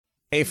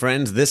Hey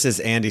friends, this is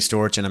Andy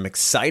Storch, and I'm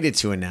excited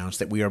to announce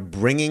that we are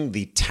bringing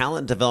the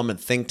Talent Development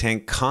Think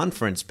Tank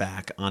Conference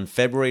back on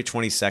February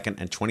 22nd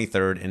and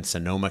 23rd in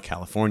Sonoma,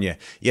 California.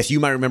 Yes, you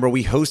might remember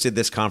we hosted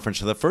this conference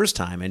for the first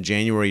time in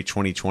January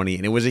 2020,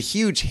 and it was a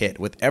huge hit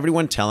with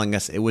everyone telling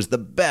us it was the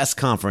best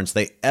conference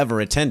they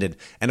ever attended.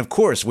 And of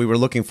course, we were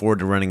looking forward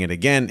to running it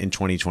again in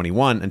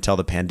 2021 until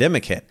the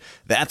pandemic hit.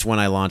 That's when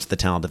I launched the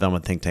Talent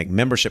Development Think Tank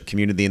membership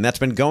community, and that's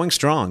been going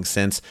strong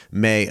since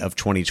May of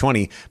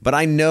 2020. But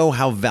I know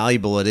how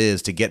valuable it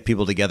is to get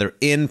people together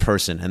in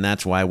person, and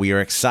that's why we are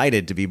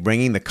excited to be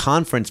bringing the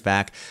conference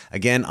back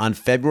again on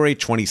February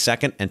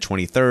 22nd and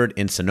 23rd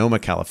in Sonoma,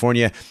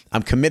 California.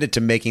 I'm committed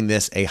to making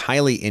this a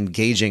highly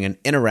engaging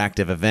and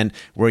interactive event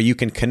where you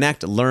can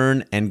connect,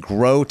 learn, and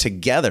grow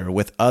together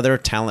with other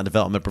talent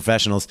development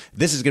professionals.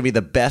 This is going to be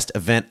the best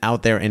event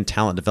out there in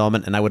talent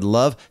development, and I would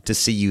love to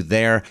see you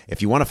there.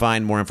 If you want to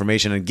find more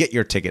information and get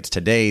your tickets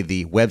today,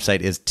 the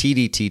website is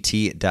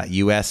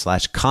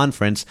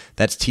tdtt.us/conference.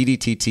 That's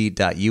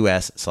tdtt.us/conference.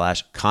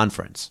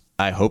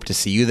 I hope to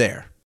see you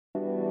there.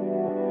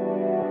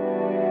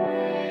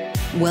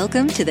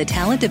 Welcome to the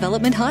Talent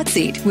Development Hot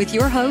Seat with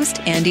your host,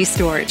 Andy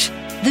Storch.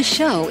 The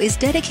show is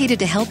dedicated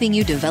to helping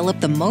you develop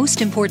the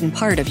most important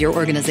part of your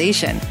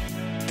organization,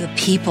 the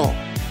people.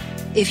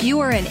 If you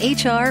are in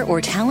HR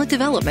or talent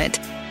development,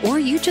 or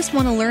you just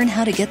want to learn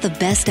how to get the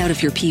best out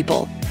of your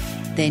people,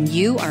 then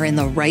you are in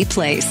the right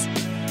place.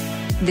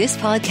 This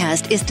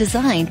podcast is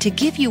designed to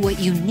give you what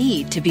you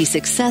need to be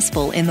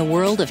successful in the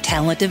world of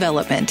talent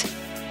development.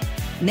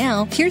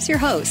 Now, here's your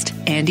host,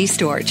 Andy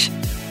Storch.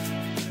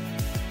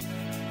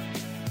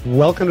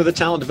 Welcome to the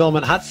Talent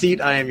Development Hot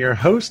Seat. I am your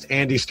host,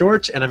 Andy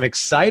Storch, and I'm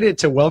excited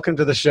to welcome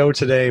to the show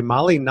today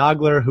Molly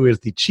Nagler, who is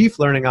the Chief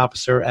Learning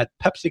Officer at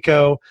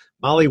PepsiCo.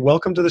 Molly,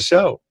 welcome to the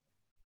show.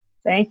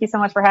 Thank you so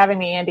much for having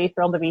me, Andy.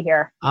 Thrilled to be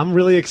here. I'm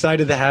really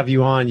excited to have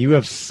you on. You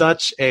have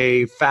such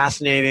a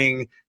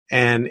fascinating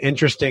and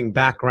interesting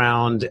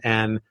background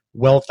and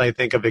wealth, I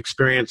think, of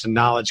experience and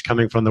knowledge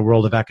coming from the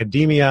world of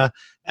academia,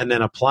 and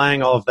then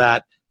applying all of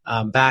that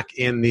back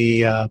in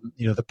the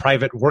the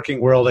private working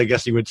world, I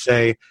guess you would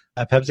say,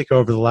 at PepsiCo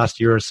over the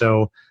last year or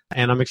so.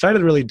 And I'm excited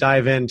to really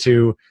dive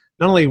into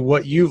not only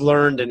what you've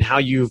learned and how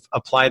you've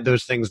applied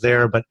those things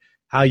there, but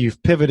how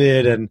you've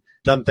pivoted and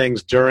done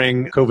things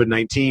during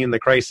COVID-19, the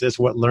crisis,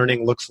 what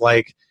learning looks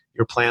like,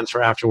 your plans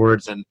for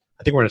afterwards. And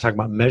I think we're going to talk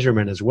about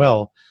measurement as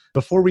well.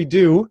 Before we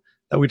do,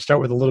 we'd start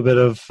with a little bit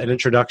of an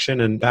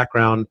introduction and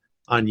background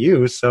on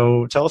you.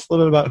 So tell us a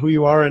little bit about who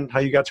you are and how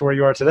you got to where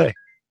you are today.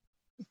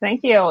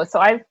 Thank you. So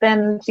I've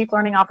been Chief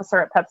Learning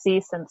Officer at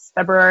Pepsi since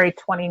February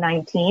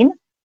 2019.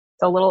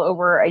 So a little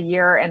over a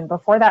year. And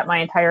before that, my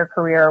entire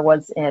career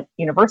was at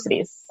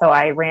universities. So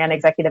I ran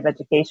executive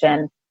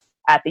education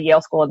at the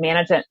Yale School of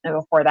Management. And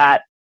before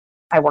that,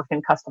 I worked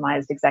in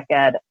customized exec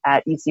ed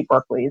at UC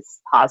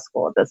Berkeley's Haas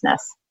School of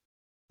Business.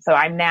 So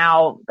I'm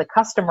now the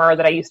customer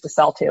that I used to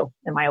sell to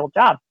in my old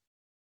job.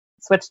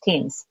 Switch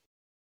teams.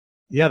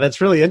 Yeah,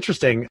 that's really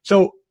interesting.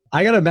 So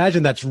I got to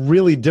imagine that's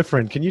really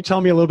different. Can you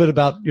tell me a little bit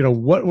about,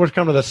 what were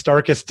kind of the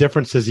starkest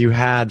differences you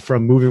had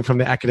from moving from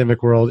the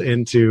academic world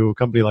into a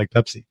company like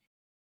Pepsi?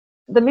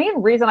 The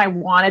main reason I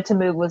wanted to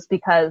move was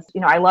because,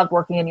 I loved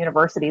working in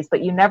universities,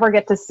 but you never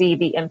get to see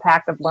the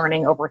impact of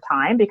learning over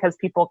time because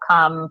people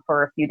come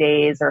for a few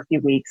days or a few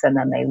weeks and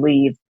then they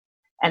leave.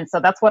 And so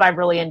that's what I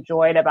really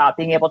enjoyed about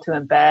being able to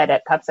embed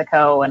at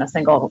PepsiCo in a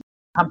single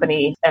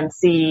company and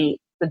see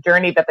the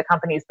journey that the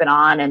company's been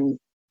on, and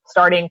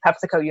starting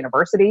PepsiCo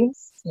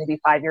Universities maybe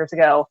 5 years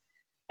ago.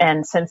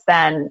 And since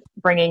then,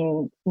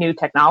 bringing new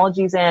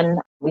technologies in.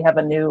 We have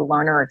a new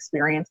learner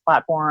experience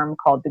platform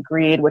called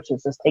Degreed, which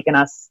has just taken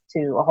us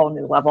to a whole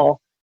new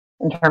level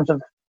in terms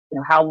of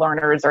how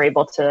learners are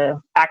able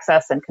to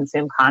access and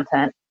consume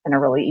content in a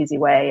really easy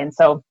way. And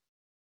so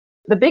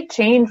the big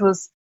change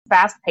was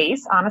fast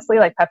pace, honestly,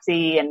 like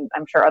Pepsi, and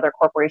I'm sure other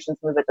corporations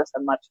move at just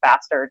a much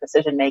faster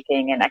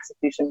decision-making and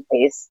execution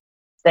pace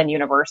than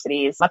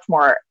universities, much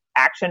more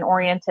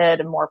action-oriented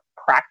and more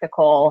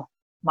practical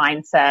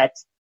mindset,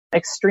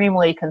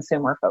 extremely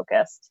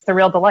consumer-focused. It's a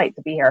real delight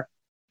to be here.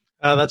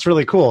 That's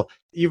really cool.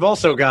 You've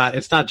also got,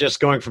 it's not just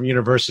going from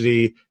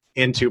university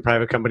into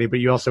private company, but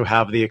you also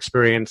have the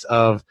experience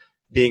of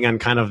being on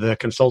kind of the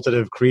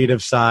consultative,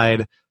 creative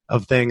side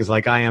of things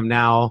like I am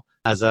now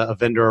as a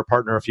vendor or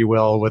partner, if you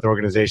will, with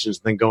organizations,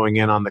 and then going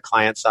in on the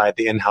client side,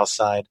 the in-house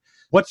side.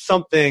 What's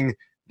something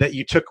that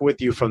you took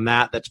with you from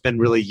that that's been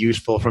really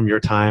useful from your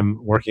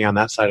time working on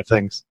that side of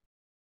things?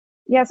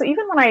 Yeah, so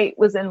even when I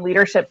was in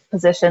leadership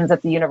positions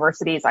at the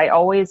universities, I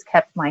always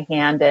kept my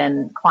hand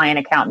in client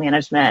account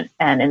management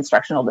and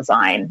instructional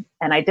design.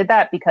 And I did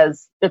that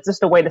because it's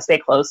just a way to stay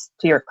close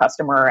to your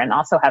customer and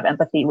also have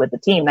empathy with the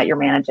team that you're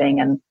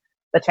managing and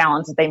the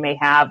challenges they may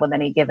have with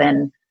any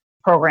given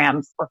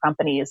programs or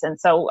companies. And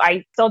so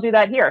I still do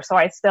that here. So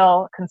I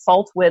still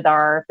consult with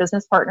our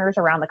business partners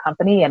around the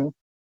company and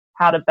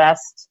how to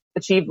best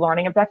achieve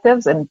learning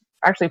objectives, and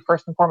actually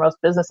first and foremost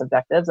business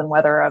objectives, and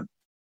whether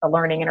a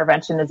learning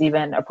intervention is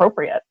even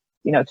appropriate,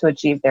 to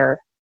achieve their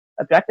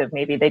objective.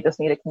 Maybe they just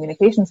need a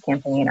communications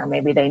campaign, or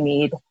maybe they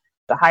need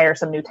to hire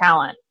some new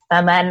talent.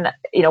 And then,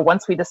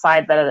 once we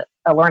decide that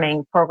a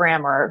learning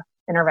program or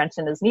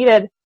intervention is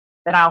needed,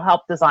 then I'll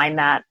help design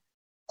that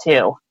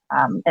too.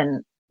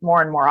 And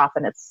more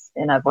often it's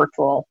in a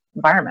virtual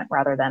environment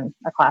rather than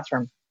a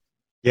classroom.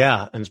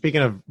 Yeah. And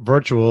speaking of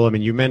virtual,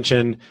 you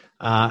mentioned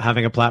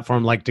having a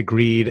platform like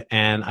Degreed,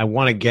 and I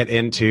want to get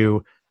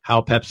into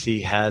how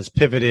Pepsi has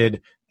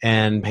pivoted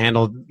and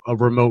handled a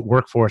remote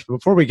workforce. But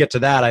before we get to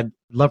that, I'd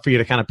love for you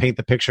to kind of paint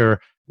the picture.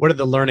 What did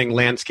the learning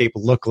landscape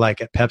look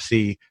like at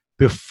Pepsi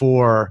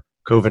before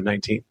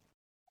COVID-19?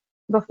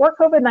 Before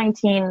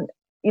COVID-19,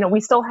 we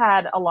still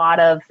had a lot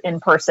of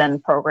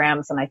in-person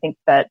programs, and I think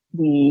that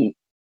we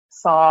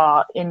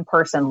saw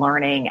in-person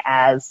learning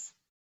as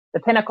the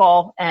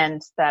pinnacle,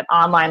 and that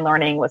online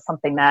learning was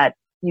something that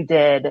you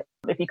did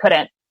if you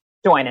couldn't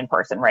join in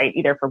person, right?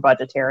 Either for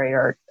budgetary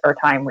or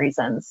time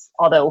reasons.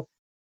 Although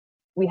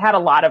we had a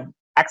lot of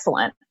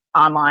excellent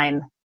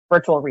online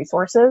virtual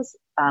resources.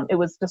 It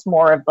was just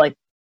more of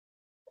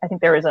I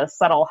think there was a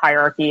subtle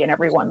hierarchy in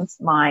everyone's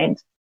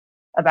mind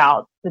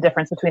about the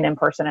difference between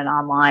in-person and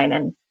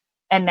online.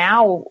 And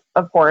now,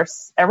 of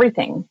course,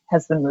 everything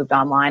has been moved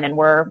online, and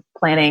we're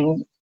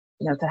planning,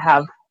 to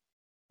have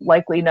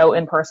likely no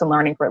in-person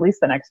learning for at least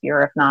the next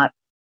year, if not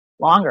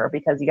longer,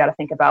 because you got to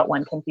think about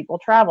when can people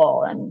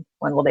travel, and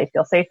when will they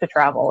feel safe to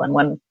travel, and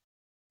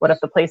what if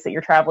the place that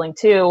you're traveling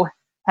to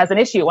has an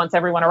issue once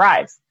everyone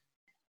arrives.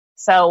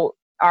 So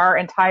our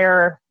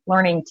entire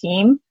learning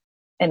team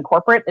in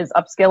corporate is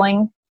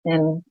upskilling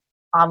in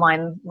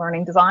online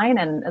learning design,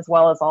 and as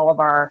well as all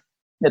of our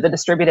the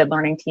distributed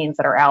learning teams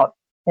that are out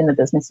in the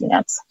business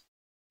units.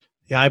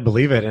 Yeah, I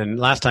believe it. And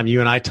last time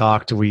you and I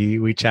talked,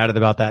 we chatted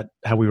about that,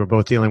 how we were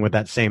both dealing with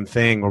that same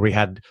thing, where we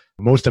had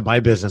most of my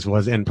business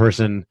was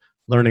in-person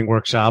learning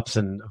workshops.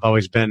 And I've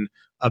always been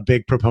a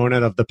big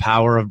proponent of the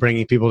power of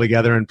bringing people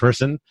together in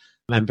person.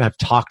 And I've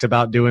talked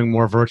about doing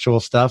more virtual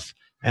stuff.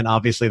 And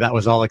obviously that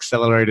was all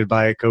accelerated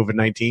by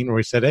COVID-19, where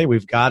we said, hey,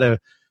 we've got to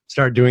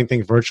start doing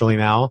things virtually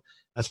now,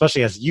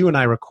 especially as you and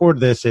I record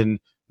this in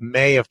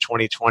May of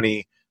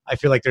 2020. I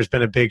feel like there's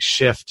been a big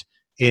shift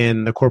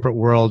in the corporate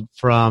world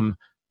from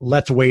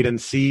let's wait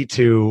and see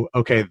to,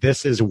 okay,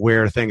 this is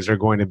where things are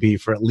going to be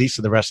for at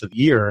least the rest of the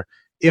year,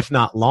 if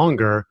not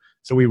longer.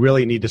 So we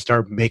really need to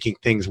start making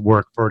things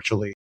work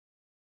virtually.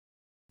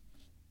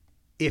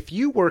 If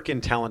you work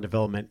in talent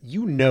development,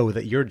 you know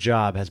that your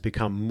job has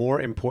become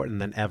more important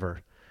than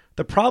ever.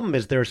 The problem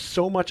is there's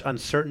so much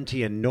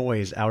uncertainty and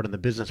noise out in the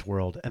business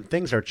world, and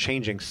things are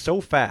changing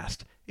so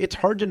fast, it's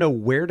hard to know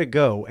where to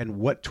go and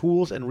what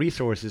tools and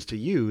resources to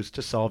use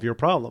to solve your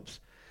problems.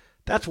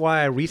 That's why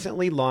I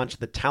recently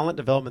launched the Talent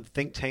Development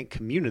Think Tank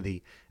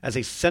community as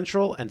a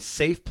central and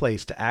safe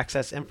place to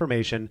access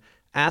information,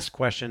 ask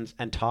questions,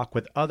 and talk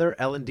with other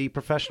L&D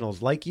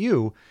professionals like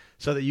you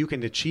so that you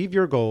can achieve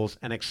your goals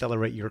and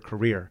accelerate your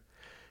career.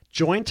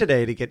 Join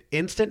today to get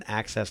instant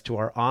access to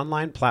our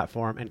online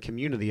platform and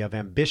community of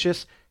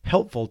ambitious,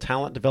 helpful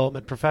talent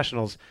development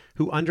professionals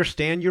who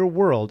understand your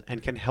world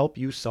and can help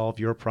you solve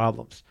your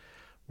problems.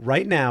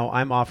 Right now,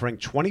 I'm offering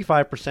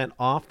 25%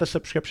 off the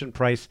subscription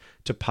price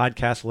to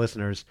podcast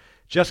listeners.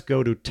 Just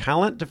go to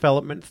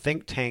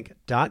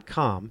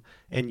talentdevelopmentthinktank.com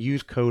and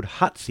use code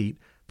HOTSEAT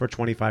for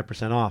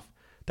 25% off.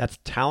 That's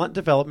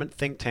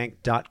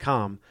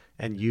talentdevelopmentthinktank.com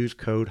and use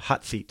code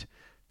HOTSEAT.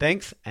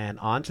 Thanks, and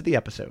on to the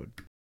episode.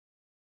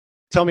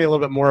 Tell me a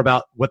little bit more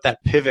about what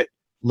that pivot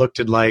looked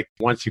like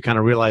once you kind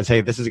of realize,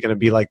 hey, this is going to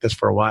be like this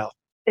for a while.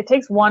 It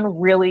takes one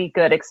really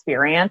good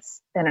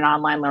experience in an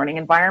online learning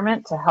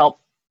environment to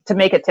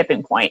make a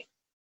tipping point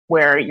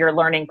where your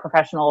learning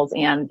professionals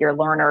and your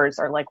learners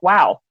are like,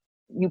 wow,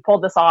 you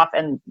pulled this off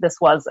and this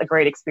was a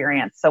great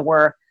experience. So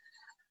we're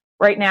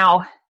right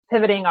now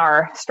pivoting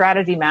our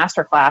strategy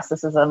masterclass.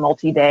 This is a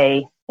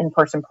multi-day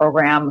in-person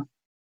program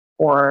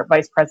for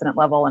vice president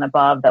level and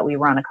above that we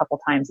run a couple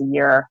times a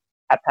year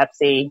at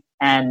Pepsi.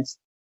 And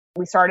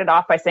we started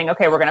off by saying,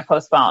 okay, we're going to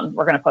postpone.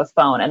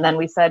 And then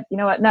we said, you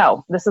know what?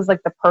 No, this is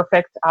like the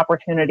perfect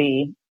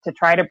opportunity to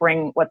try to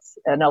bring what's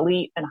an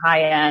elite and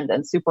high end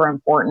and super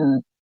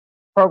important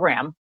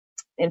program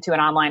into an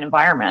online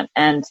environment.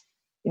 And,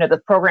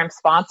 the program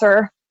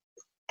sponsor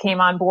came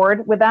on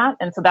board with that.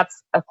 And so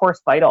that's, of course,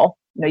 vital.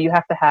 You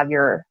have to have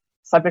your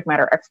subject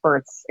matter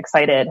experts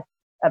excited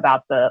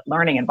about the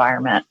learning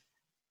environment.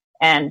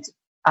 And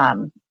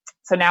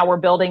so now we're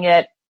building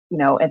it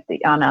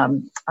on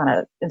a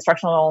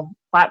instructional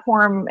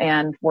platform,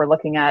 and we're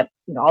looking at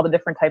all the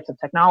different types of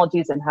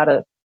technologies and how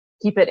to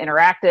keep it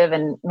interactive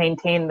and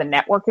maintain the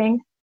networking,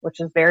 which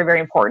is very,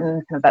 very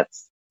important.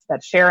 That's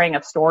that sharing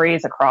of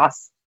stories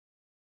across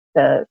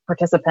the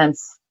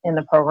participants in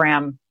the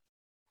program,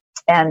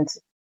 and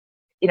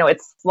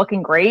it's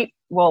looking great.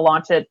 We'll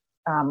launch it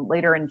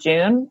later in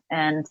June,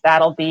 and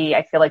that'll be,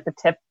 I feel like, the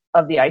tip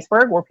of the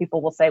iceberg where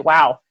people will say,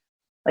 "Wow,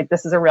 like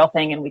this is a real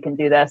thing, and we can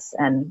do this,"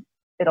 and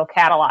it'll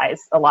catalyze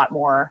a lot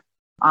more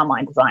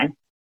online design.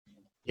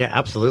 Yeah,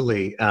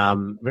 absolutely.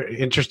 Very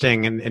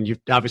interesting. And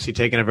you've obviously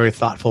taken a very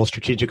thoughtful,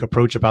 strategic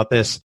approach about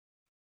this.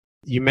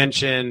 You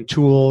mentioned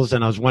tools,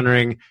 and I was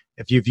wondering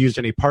if you've used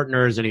any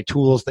partners, any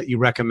tools that you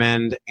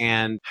recommend,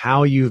 and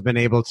how you've been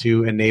able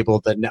to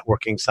enable the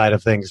networking side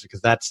of things,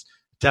 because that's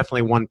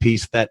definitely one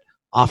piece that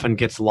often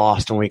gets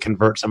lost when we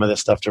convert some of this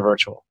stuff to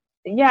virtual.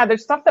 Yeah,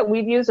 there's stuff that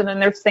we've used, and then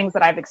there's things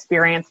that I've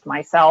experienced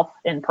myself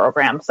in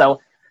programs. So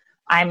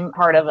I'm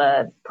part of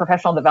a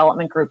professional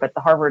development group at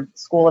the Harvard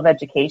School of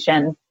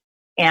Education,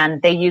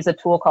 and they use a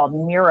tool called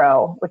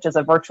Miro, which is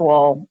a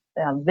virtual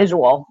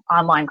visual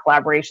online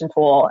collaboration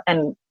tool.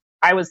 And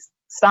I was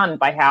stunned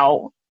by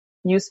how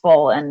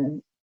useful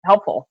and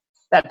helpful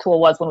that tool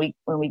was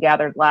when we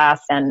gathered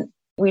last. And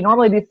we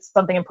normally do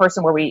something in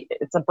person where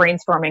it's a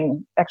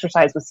brainstorming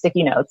exercise with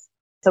sticky notes.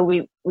 So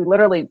we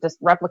literally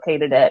just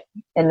replicated it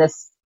in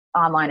this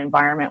online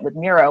environment with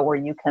Miro, where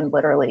you can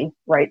literally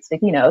write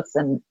sticky notes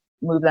and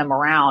move them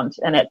around.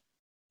 And it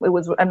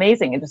was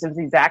amazing. It was the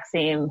exact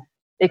same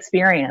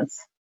experience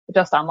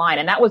just online.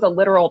 And that was a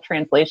literal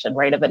translation,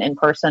 right, of an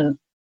in-person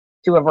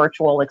to a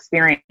virtual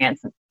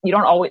experience.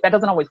 That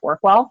doesn't always work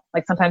well.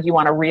 Like sometimes you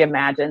want to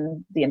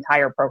reimagine the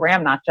entire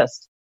program, not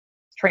just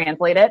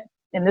translate it.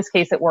 In this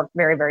case, it worked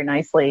very, very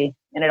nicely.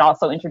 And it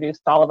also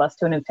introduced all of us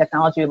to a new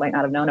technology we might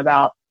not have known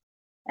about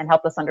and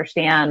helped us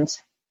understand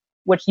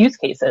which use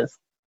cases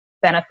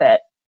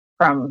benefit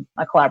from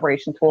a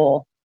collaboration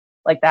tool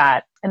like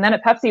that. And then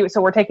at Pepsi,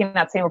 so we're taking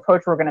that same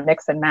approach. We're going to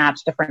mix and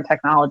match different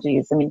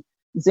technologies. I mean,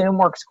 Zoom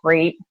works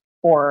great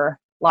for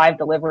live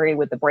delivery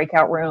with the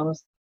breakout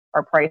rooms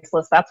are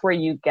priceless. That's where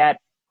you get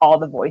all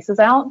the voices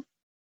out.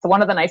 So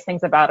one of the nice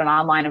things about an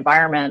online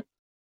environment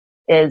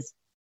is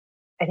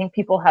I think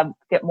people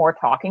get more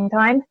talking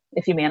time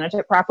if you manage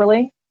it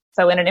properly.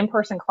 So in an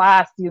in-person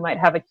class, you might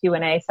have a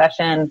Q&A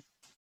session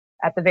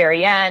at the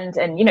very end,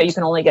 and you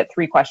can only get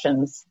 3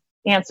 questions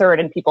answered,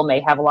 and people may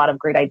have a lot of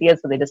great ideas,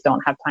 but they just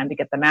don't have time to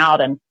get them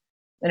out. And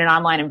in an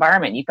online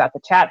environment, you've got the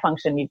chat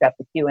function, you've got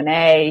the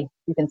Q&A,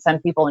 you can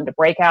send people into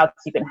breakouts,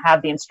 you can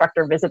have the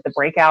instructor visit the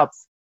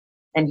breakouts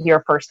and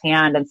hear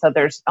firsthand. And so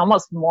there's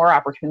almost more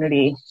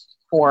opportunity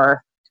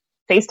for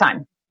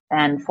FaceTime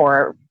and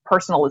for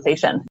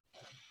personalization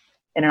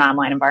in an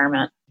online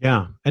environment.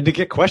 Yeah. And to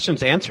get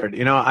questions answered.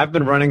 I've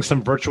been running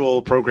some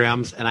virtual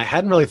programs and I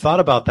hadn't really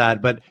thought about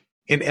that, but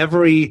in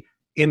every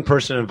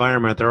in-person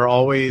environment, there are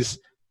always,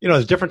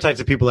 there's different types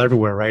of people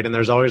everywhere, right? And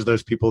there's always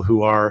those people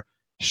who are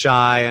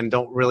shy and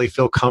don't really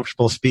feel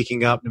comfortable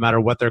speaking up no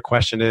matter what their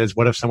question is.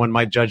 What if someone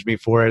might judge me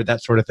for it?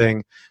 That sort of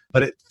thing.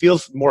 But it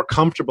feels more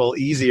comfortable,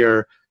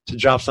 easier to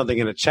drop something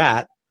in a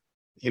chat,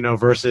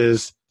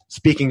 versus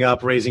speaking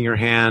up, raising your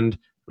hand,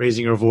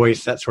 raising your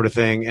voice, that sort of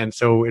thing. And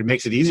so it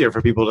makes it easier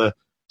for people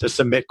to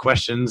submit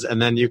questions,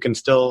 and then you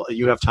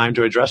have time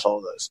to address all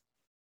of those.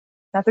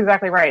 That's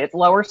exactly right. It's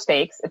lower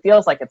stakes. It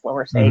feels like it's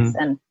lower stakes.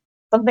 Mm-hmm. And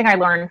something I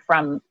learned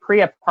from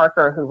Priya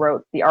Parker, who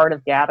wrote The Art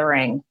of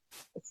Gathering,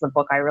 it's a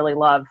book I really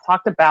love,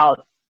 talked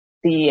about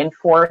the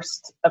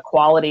enforced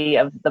equality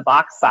of the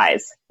box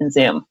size in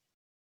Zoom,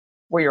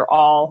 where you're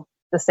all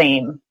the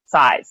same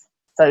size.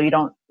 So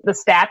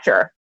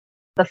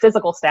the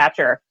physical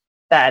stature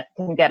that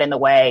can get in the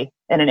way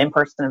in an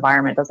in-person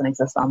environment doesn't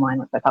exist online,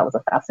 which I thought was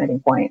a fascinating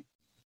point.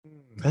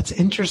 That's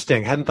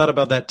interesting. Hadn't thought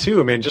about that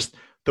too. I mean, just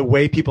the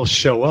way people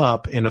show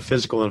up in a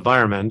physical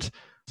environment.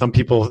 Some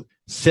people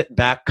sit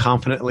back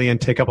confidently and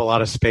take up a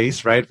lot of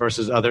space, right?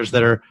 Versus others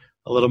that are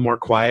a little more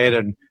quiet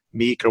and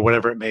meek or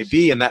whatever it may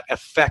be. And that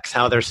affects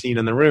how they're seen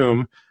in the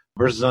room.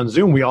 Versus on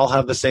Zoom, we all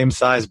have the same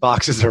size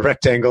boxes or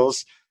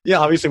rectangles. Yeah,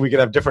 obviously we could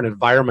have different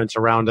environments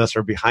around us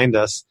or behind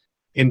us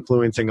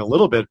influencing a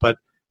little bit, but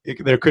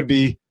there could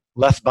be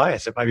less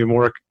bias. It might be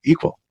more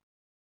equal.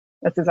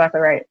 That's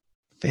exactly right.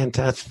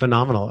 Fantastic.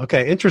 Phenomenal.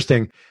 Okay.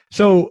 Interesting.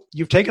 So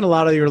you've taken a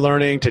lot of your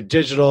learning to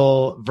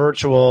digital,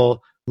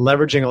 virtual,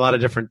 leveraging a lot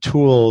of different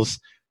tools.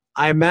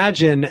 I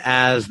imagine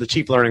as the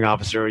chief learning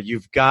officer,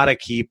 you've got to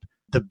keep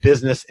the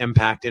business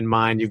impact in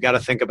mind. You've got to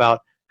think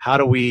about how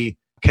do we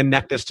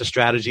connect this to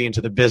strategy and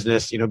to the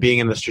business, being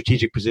in the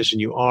strategic position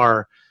you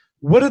are.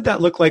 What did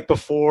that look like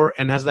before?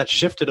 And has that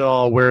shifted at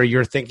all where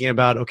you're thinking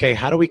about, okay,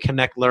 how do we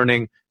connect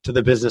learning to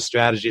the business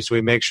strategy so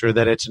we make sure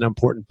that it's an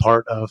important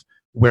part of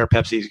where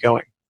Pepsi is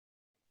going?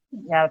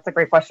 Yeah, that's a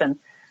great question.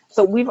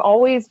 So we've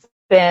always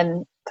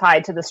been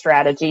tied to the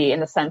strategy in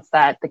the sense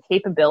that the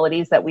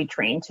capabilities that we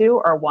train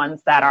to are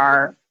ones that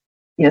are,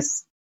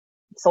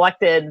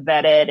 selected,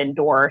 vetted,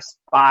 endorsed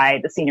by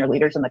the senior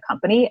leaders in the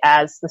company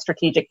as the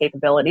strategic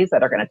capabilities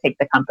that are going to take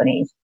the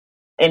company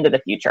into the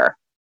future.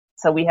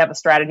 So we have a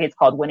strategy. It's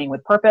called Winning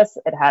with Purpose.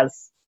 It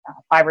has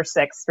 5 or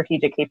 6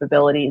 strategic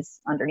capabilities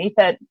underneath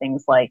it,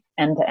 things like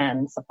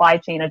end-to-end supply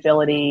chain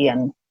agility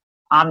and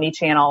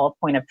omni-channel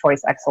point of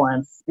choice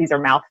excellence. These are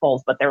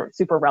mouthfuls, but they're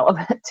super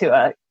relevant to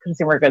a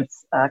consumer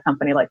goods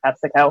company like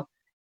PepsiCo.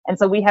 And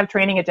so we have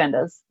training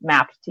agendas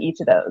mapped to each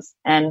of those.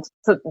 And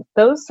so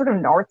those sort of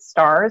North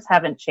Stars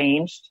haven't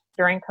changed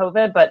during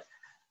COVID, but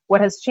what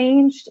has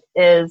changed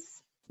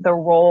is the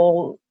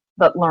role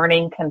that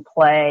learning can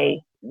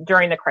play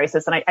during the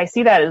crisis. And I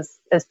see that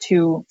as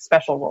 2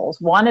 special roles.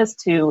 One is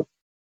to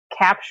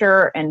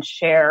capture and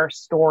share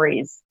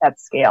stories at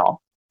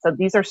scale. So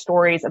these are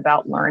stories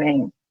about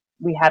learning.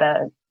 We had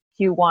a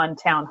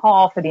Q1 town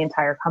hall for the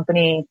entire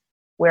company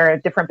where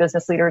different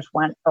business leaders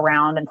went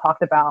around and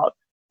talked about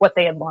what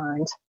they had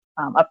learned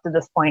up to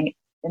this point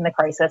in the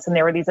crisis. And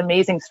there were these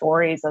amazing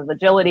stories of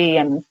agility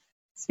and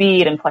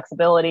speed and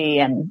flexibility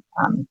and,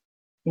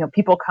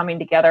 people coming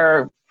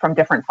together from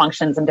different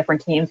functions and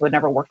different teams who had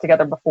never worked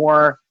together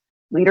before,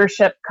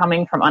 leadership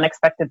coming from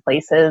unexpected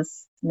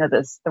places.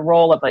 The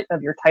role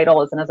of your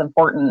title isn't as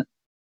important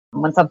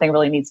when something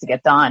really needs to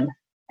get done.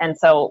 And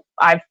so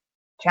I've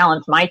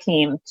challenged my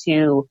team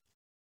to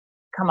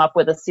come up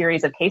with a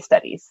series of case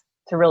studies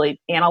to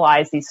really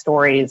analyze these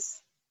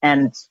stories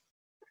and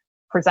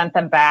present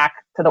them back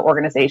to the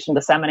organization,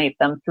 disseminate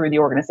them through the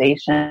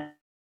organization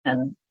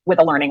and with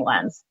a learning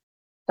lens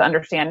to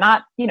understand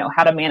not,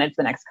 how to manage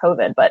the next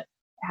COVID, but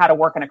how to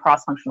work in a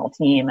cross-functional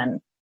team and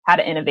how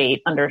to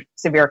innovate under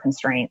severe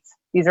constraints.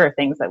 These are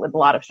things that with a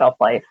lot of shelf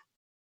life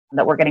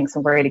that we're getting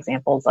some great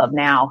examples of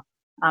now.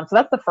 So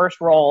that's the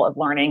first role of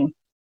learning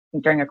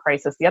during a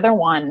crisis. The other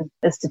one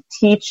is to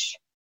teach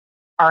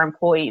our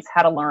employees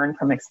how to learn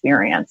from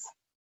experience.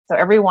 So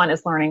everyone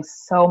is learning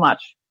so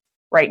much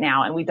right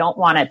now, and we don't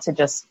want it to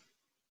just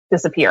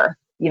disappear,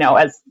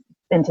 as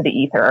into the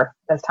ether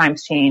as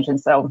times change. And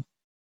so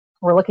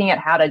we're looking at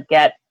how to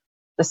get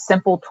the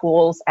simple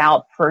tools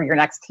out for your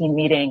next team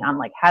meeting on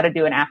like how to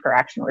do an after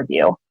action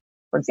review.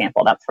 For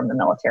example, that's from the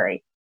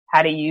military,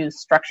 how to use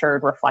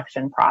structured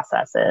reflection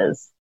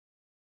processes.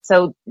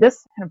 So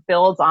this kind of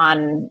builds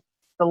on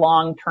the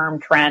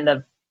long-term trend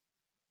of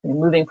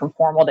moving from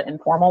formal to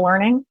informal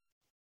learning.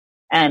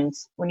 And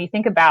when you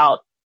think about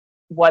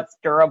what's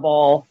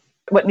durable,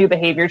 what new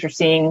behaviors you're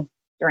seeing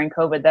during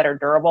COVID that are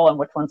durable and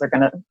which ones are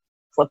going to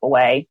slip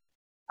away,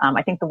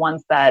 I think the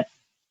ones that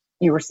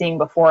you were seeing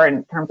before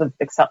in terms of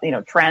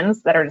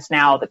trends that are just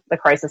now the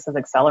crisis has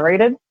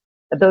accelerated,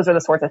 that those are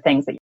the sorts of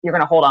things that you're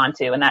going to hold on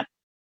to, and that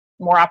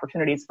more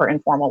opportunities for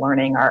informal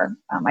learning are,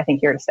 I think,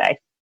 here to stay.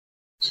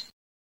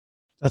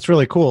 That's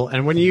really cool.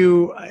 And when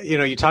you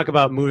talk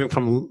about moving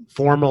from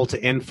formal to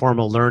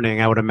informal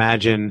learning, I would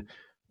imagine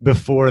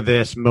before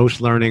this,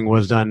 most learning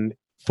was done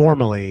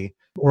formally,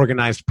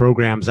 organized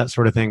programs, that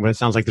sort of thing. But it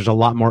sounds like there's a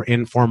lot more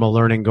informal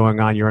learning going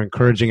on. You're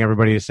encouraging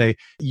everybody to say,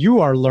 you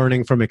are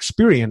learning from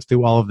experience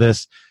through all of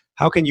this.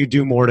 How can you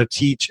do more to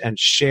teach and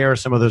share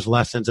some of those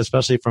lessons,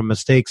 especially from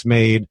mistakes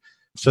made,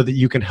 so that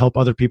you can help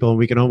other people and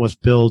we can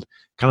almost build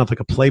kind of like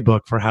a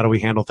playbook for how do we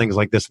handle things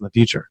like this in the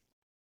future?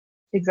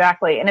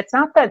 Exactly. And it's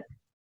not that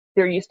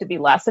there used to be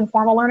less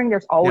informal learning.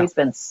 There's always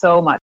been so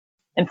much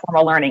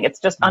informal learning. It's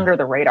just under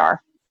the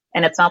radar.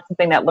 And it's not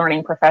something that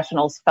learning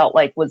professionals felt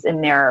like was in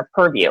their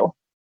purview.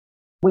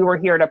 We were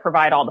here to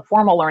provide all the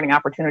formal learning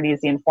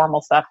opportunities. The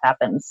informal stuff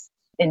happens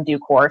in due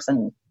course.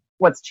 And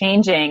what's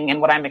changing and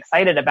what I'm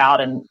excited about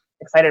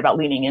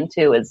leaning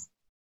into is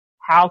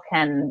how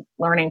can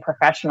learning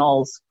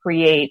professionals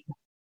can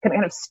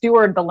kind of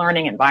steward the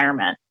learning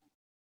environment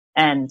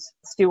and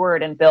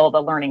steward and build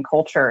a learning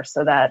culture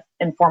so that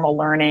informal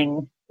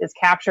learning is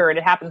captured.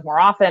 It happens more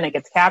often. It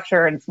gets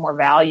captured. It's more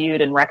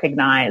valued and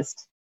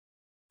recognized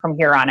from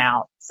here on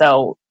out.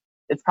 So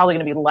it's probably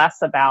going to be less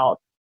about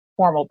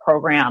formal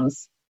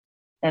programs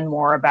and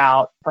more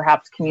about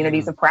perhaps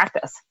communities of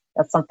practice.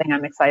 That's something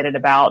I'm excited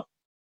about,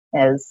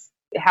 is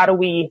how do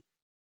we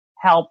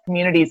help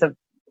communities of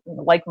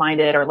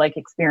like-minded or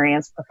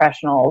like-experienced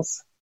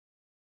professionals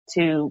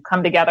to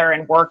come together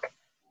and work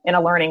in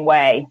a learning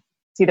way,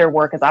 see their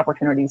work as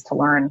opportunities to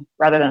learn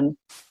rather than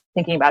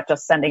thinking about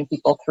just sending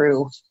people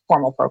through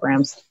formal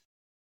programs.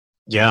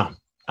 Yeah,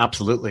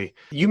 absolutely.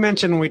 You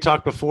mentioned when we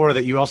talked before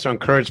that you also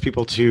encourage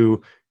people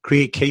to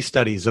create case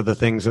studies of the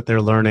things that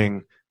they're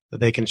learning that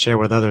they can share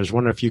with others. I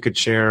wonder if you could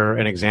share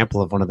an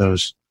example of one of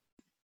those.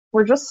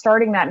 We're just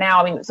starting that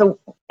now. So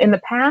in the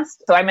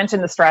past, I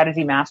mentioned the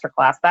strategy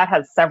masterclass that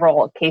has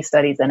several case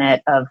studies in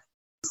it of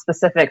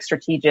specific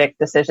strategic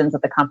decisions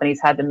that the companies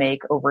had to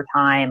make over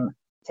time.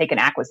 Take an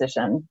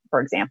acquisition, for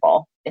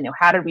example.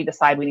 How did we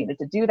decide we needed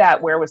to do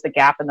that? Where was the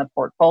gap in the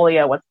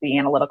portfolio? What's the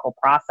analytical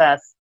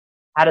process?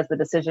 How does the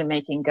decision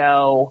making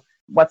go?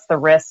 What's the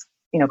risk,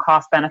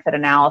 cost benefit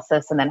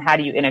analysis? And then how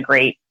do you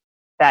integrate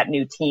that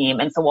new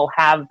team? And so we'll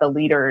have the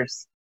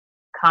leaders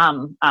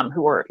come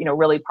who are,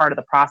 really part of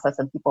the process,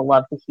 and people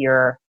love to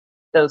hear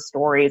those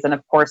stories. And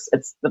of course,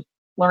 it's the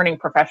learning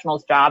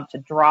professional's job to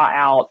draw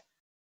out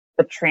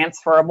the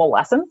transferable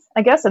lessons,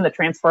 I guess, and the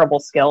transferable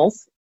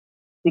skills,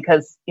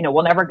 because,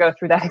 we'll never go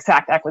through that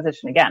exact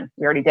acquisition again.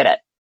 We already did it.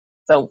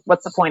 So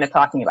what's the point of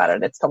talking about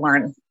it? It's to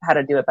learn how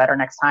to do it better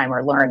next time,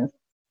 or learn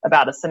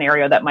about a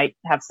scenario that might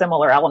have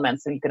similar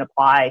elements so you can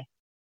apply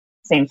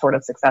same sort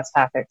of success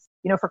tactics.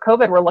 For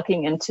COVID, we're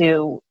looking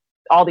into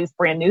all these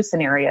brand new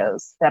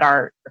scenarios that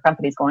our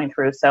company's going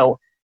through. So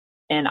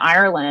in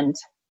Ireland,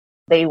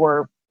 they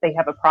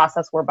have a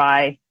process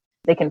whereby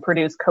they can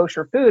produce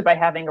kosher food by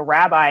having a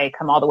rabbi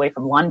come all the way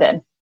from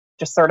London,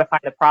 just certify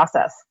the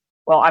process.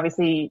 Well,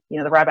 obviously,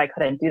 the rabbi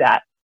couldn't do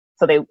that.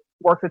 So they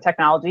worked with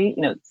technology,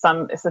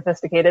 some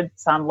sophisticated,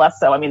 some less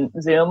so.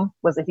 Zoom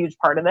was a huge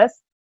part of this.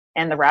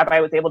 And the rabbi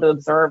was able to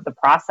observe the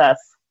process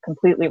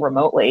completely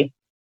remotely.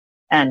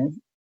 And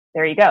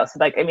there you go. So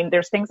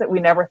there's things that we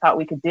never thought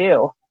we could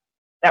do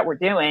that we're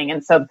doing.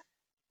 And so,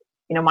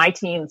 my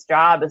team's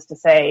job is to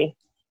say,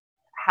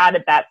 how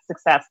did that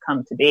success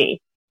come to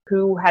be?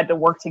 Who had to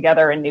work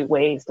together in new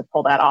ways to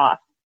pull that off?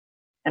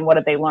 And what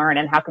did they learn?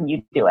 And how can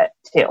you do it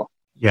too?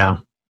 Yeah.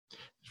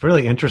 It's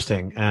really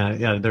interesting.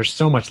 There's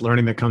so much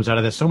learning that comes out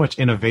of this, so much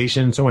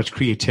innovation, so much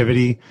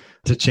creativity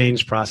to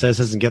change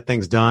processes and get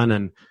things done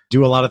and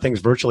do a lot of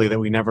things virtually that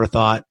we never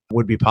thought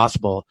would be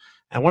possible.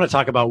 I want to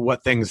talk about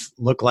what things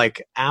look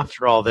like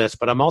after all this,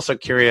 but I'm also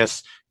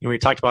curious, we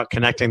talked about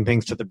connecting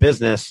things to the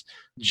business.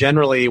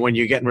 Generally, when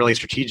you get really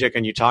strategic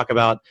and you talk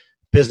about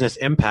business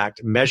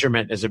impact,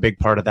 measurement is a big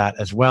part of that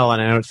as well.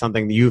 And I know it's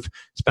something that you've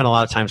spent a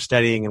lot of time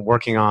studying and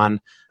working on.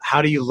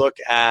 How do you look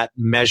at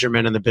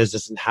measurement in the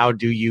business, and how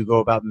do you go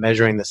about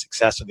measuring the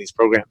success of these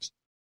programs?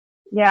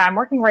 Yeah, I'm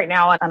working right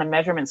now on a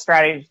measurement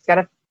strategy. It's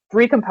got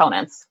 3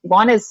 components.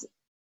 One is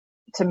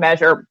to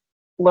measure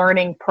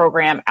learning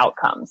program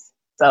outcomes.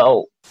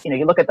 So,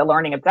 you look at the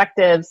learning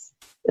objectives.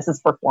 This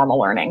is for formal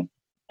learning.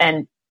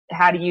 And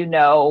how do you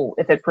know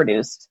if it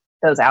produced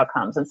those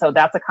outcomes? And so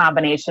that's a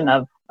combination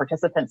of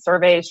participant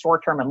surveys,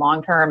 short-term and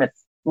long-term.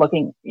 It's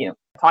looking,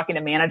 talking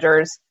to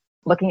managers,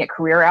 looking at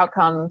career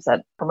outcomes,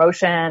 at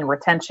promotion,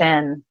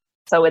 retention.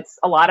 So it's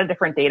a lot of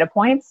different data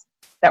points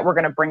that we're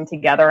going to bring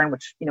together, in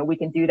which, we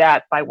can do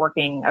that by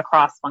working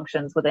across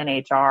functions within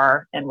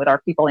HR and with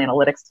our people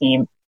analytics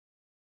team.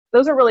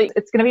 Those are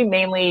it's going to be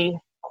mainly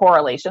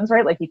correlations,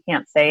 right? Like, you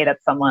can't say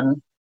that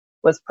someone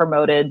was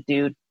promoted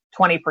due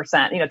 20%,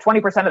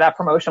 20% of that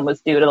promotion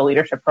was due to the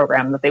leadership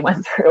program that they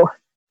went through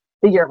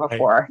the year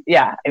before. Right.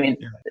 Yeah.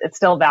 It's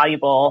still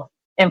valuable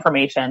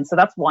information. So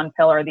that's one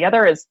pillar. The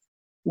other is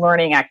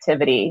learning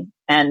activity.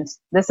 And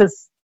this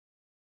is,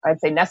 I'd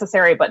say,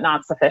 necessary, but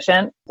not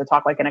sufficient, to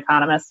talk like an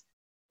economist,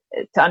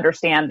 to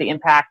understand the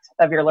impact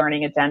of your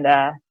learning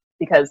agenda,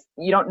 because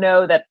you don't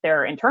know that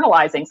they're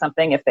internalizing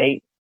something if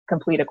they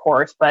complete a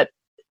course, but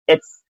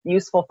it's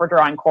useful for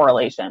drawing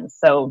correlations.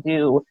 So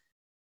do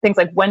things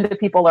like, when do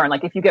people learn?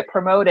 Like, if you get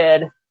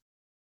promoted,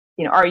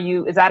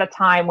 is that a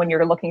time when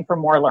you're looking for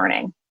more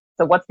learning?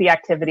 So what's the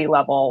activity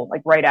level,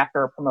 like, right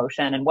after a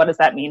promotion? And what does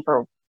that mean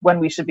for when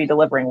we should be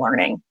delivering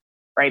learning,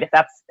 right? If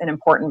that's an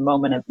important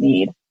moment of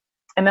need.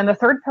 And then the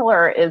third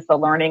pillar is the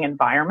learning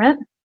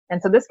environment.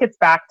 And so this gets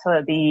back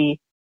to the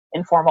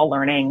informal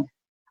learning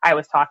I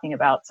was talking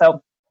about.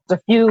 So there's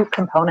a few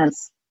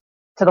components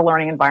to the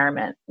learning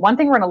environment. One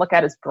thing we're going to look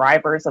at is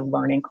drivers of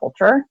learning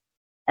culture.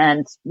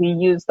 And we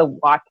use the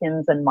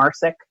Watkins and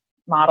Marsick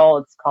model.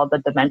 It's called the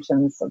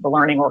Dimensions of the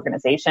Learning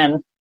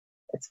Organization.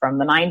 It's from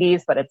the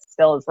 90s, but it's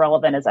still as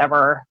relevant as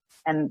ever.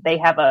 And they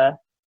have a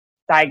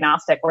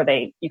diagnostic where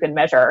you can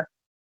measure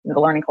the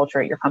learning culture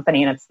at your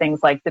company. And it's things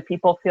like, do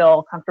people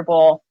feel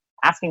comfortable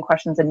asking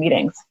questions in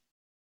meetings?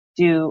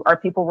 Are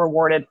people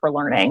rewarded for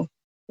learning?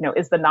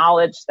 Is the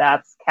knowledge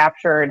that's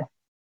captured,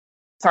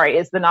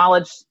 does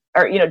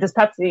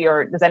Pepsi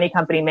or does any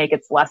company make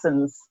its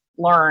lessons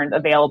learned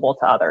available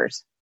to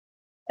others?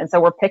 And so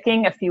we're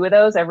picking a few of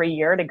those every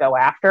year to go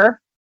after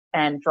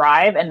and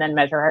drive, and then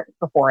measure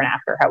before and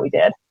after how we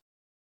did.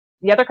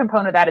 The other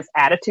component of that is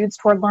attitudes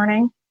toward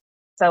learning.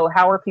 So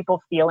how are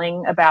people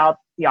feeling about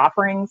the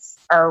offerings?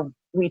 Are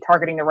we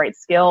targeting the right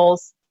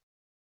skills?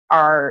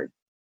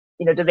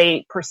 Do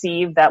they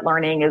perceive that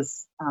learning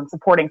is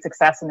supporting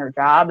success in their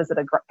job? Is it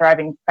a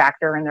driving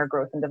factor in their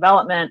growth and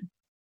development?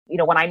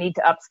 When I need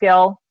to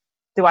upskill,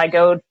 do I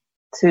go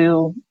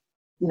to,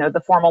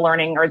 the formal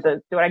learning, or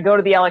do I go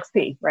to the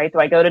LXP, right? Do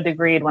I go to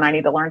Degreed when I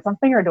need to learn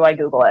something, or do I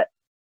Google it?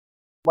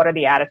 What are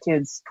the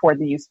attitudes toward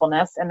the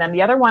usefulness? And then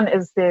the other one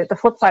is the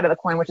flip side of the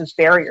coin, which is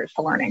barriers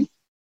to learning.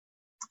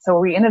 So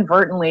are we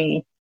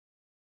inadvertently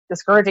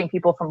discouraging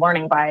people from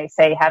learning by,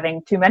 say,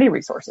 having too many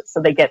resources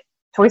so they get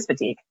choice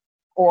fatigue?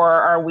 Or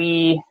are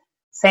we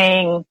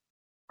saying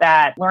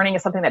that learning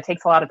is something that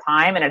takes a lot of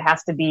time and it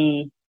has to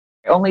be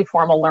only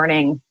formal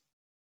learning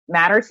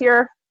matters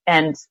here?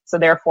 And so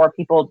therefore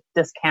people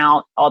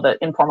discount all the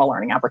informal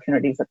learning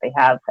opportunities that they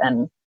have.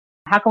 And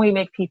how can we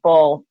make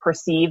people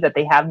perceive that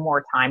they have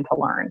more time to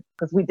learn?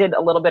 Because we did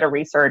a little bit of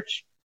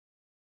research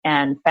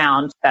and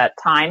found that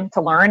time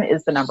to learn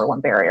is the number one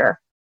barrier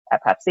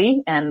at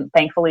Pepsi. And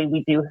thankfully,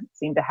 we do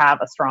seem to have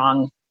a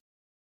strong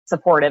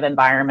supportive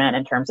environment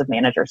in terms of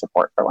manager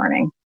support for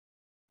learning.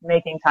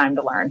 Making time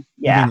to learn.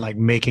 Yeah. You mean like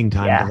making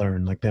time to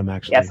learn, like them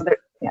actually. Yeah. So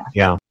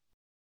yeah.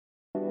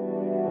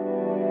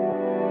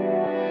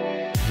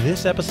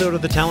 This episode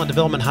of the Talent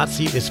Development Hot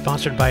Seat is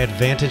sponsored by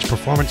Advantage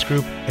Performance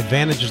Group.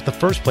 Advantage is the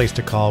first place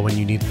to call when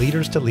you need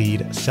leaders to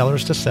lead,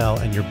 sellers to sell,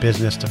 and your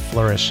business to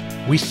flourish.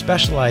 We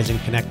specialize in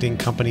connecting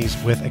companies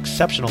with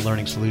exceptional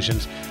learning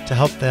solutions to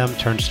help them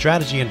turn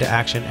strategy into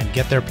action and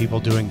get their people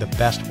doing the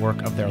best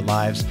work of their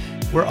lives.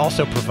 We're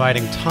also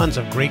providing tons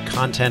of great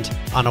content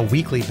on a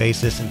weekly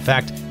basis. In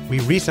fact,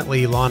 we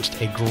recently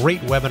launched a great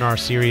webinar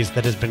series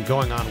that has been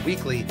going on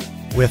weekly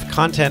with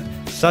content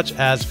such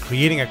as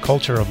creating a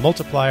culture of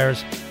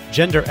multipliers,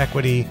 gender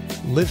equity,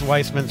 Liz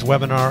Weissman's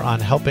webinar on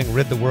helping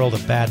rid the world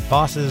of bad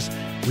bosses.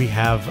 We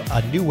have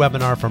a new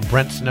webinar from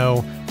Brent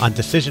Snow on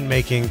decision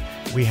making.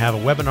 We have a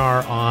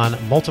webinar on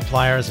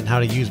multipliers and how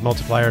to use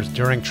multipliers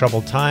during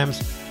troubled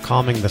times,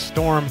 calming the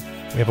storm.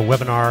 We have a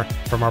webinar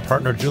from our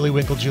partner Julie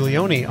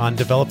Winkle-Giulioni on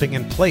developing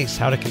in place,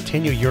 how to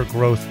continue your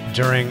growth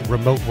during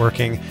remote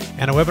working,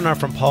 and a webinar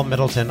from Paul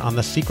Middleton on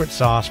the secret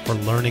sauce for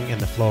learning in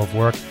the flow of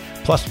work,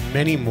 plus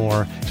many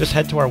more. Just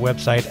head to our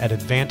website at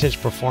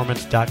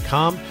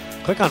advantageperformance.com.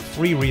 Click on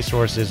free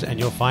resources and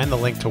you'll find the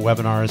link to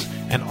webinars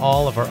and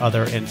all of our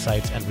other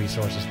insights and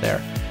resources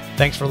there.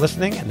 Thanks for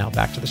listening, and now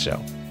back to the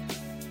show.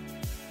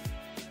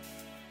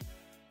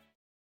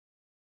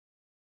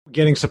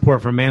 Getting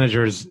support from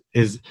managers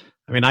is,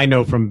 I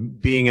know from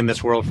being in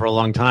this world for a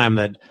long time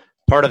that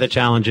part of the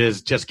challenge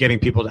is just getting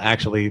people to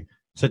actually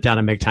sit down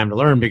and make time to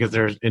learn, because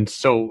they're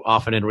so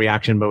often in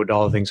reaction mode to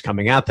all the things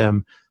coming at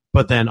them,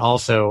 but then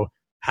also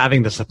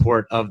having the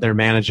support of their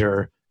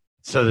manager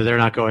so that they're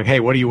not going, hey,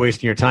 what are you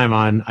wasting your time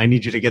on? I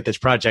need you to get this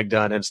project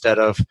done, instead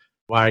of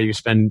why are you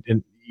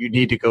you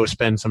need to go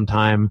spend some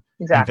time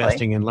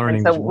investing in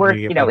learning. And so for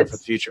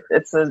the future.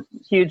 It's a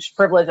huge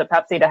privilege at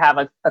Pepsi to have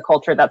a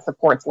culture that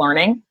supports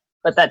learning,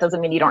 but that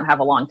doesn't mean you don't have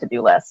a long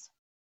to-do list.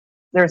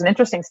 There's an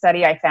interesting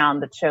study I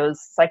found that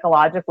shows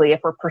psychologically,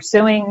 if we're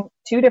pursuing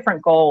two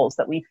different goals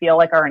that we feel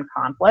like are in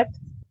conflict,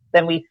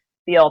 then we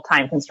feel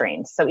time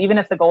constrained. So even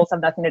if the goals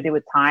have nothing to do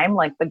with time,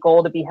 like the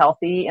goal to be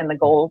healthy and the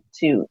goal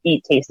to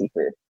eat tasty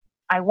food.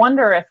 I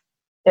wonder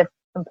if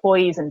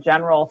employees in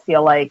general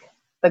feel like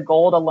the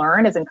goal to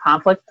learn is in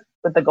conflict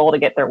with the goal to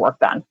get their work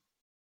done.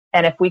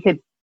 And if we could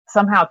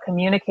somehow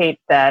communicate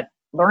that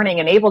learning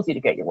enables you to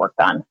get your work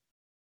done,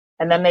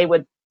 and then they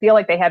would feel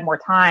like they had more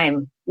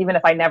time, even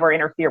if I never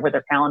interfere with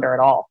their calendar at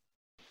all.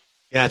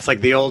 Yeah, it's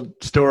like the old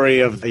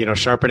story of,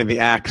 sharpening the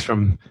axe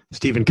from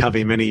Stephen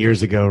Covey many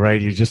years ago,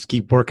 right? You just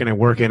keep working and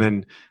working,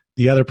 and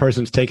the other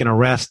person's taking a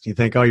rest. You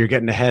think, oh, you're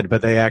getting ahead,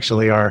 but they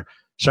actually are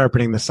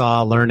sharpening the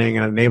saw, learning,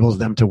 and it enables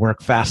them to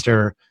work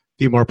faster,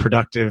 be more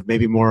productive,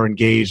 maybe more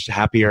engaged,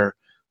 happier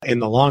in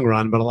the long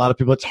run. But a lot of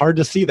people, it's hard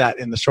to see that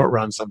in the short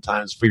run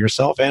sometimes for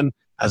yourself and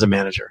as a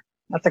manager.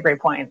 That's a great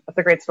point. That's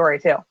a great story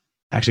too.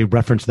 Actually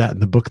reference that in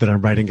the book that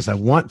I'm writing, because I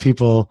want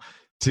people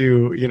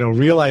to,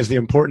 realize the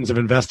importance of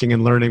investing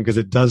in learning, because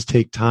it does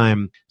take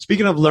time.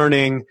 Speaking of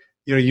learning,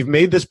 you've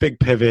made this big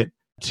pivot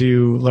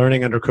to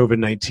learning under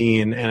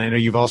COVID-19. And I know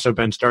you've also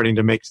been starting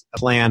to make a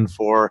plan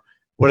for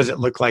what does it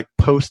look like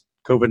post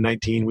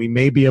COVID-19. We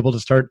may be able to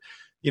start,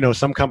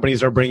 some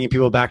companies are bringing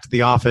people back to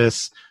the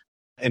office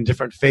in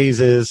different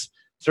phases.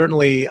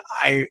 Certainly,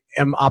 I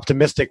am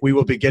optimistic we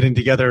will be getting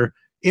together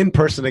in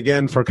person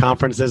again for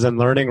conferences and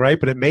learning, right?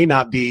 But it may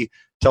not be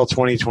till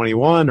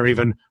 2021 or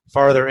even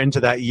farther into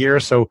that year.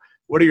 So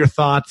what are your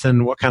thoughts,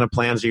 and what kind of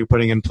plans are you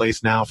putting in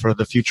place now for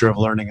the future of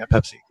learning at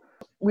Pepsi?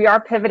 We are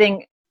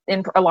pivoting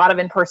in a lot of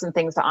in-person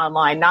things to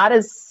online, not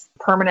as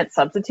permanent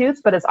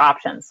substitutes, but as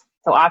options.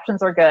 So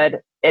options are good.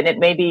 And it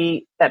may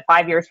be that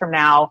 5 years from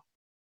now,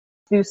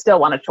 you still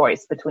want a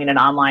choice between an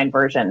online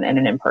version and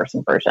an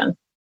in-person version.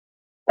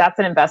 That's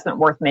an investment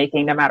worth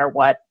making no matter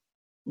what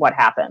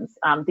happens.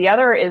 The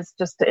other is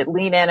just to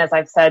lean in, as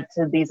I've said,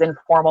 to these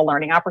informal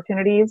learning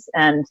opportunities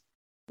and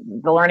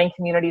the learning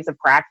communities of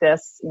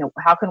practice.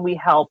 How can we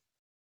help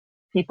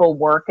people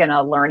work in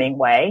a learning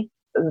way?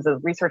 There's a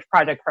research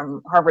project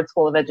from Harvard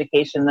School of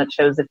Education that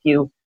shows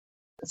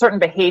certain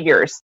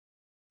behaviors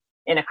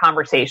in a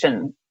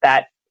conversation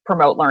that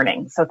promote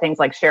learning. So things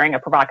like sharing a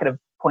provocative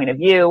point of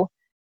view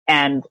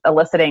and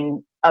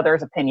eliciting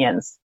others'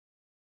 opinions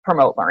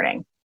promote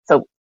learning.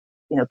 So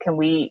can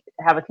we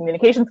have a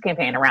communications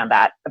campaign around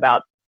that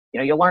about,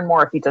 you'll learn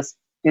more if you just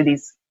do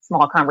these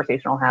small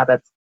conversational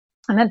habits.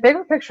 And then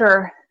bigger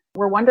picture,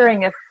 we're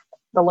wondering if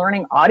the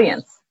learning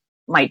audience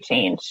might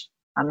change,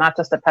 not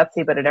just at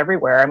Pepsi, but at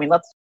everywhere.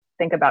 Let's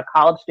think about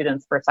college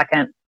students for a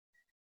second.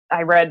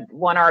 I read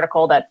one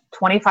article that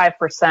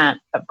 25%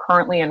 of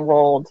currently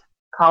enrolled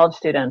college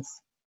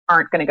students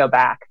aren't going to go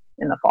back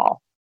in the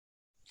fall.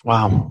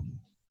 Wow.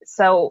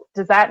 So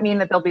does that mean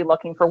that they'll be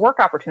looking for work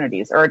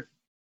opportunities or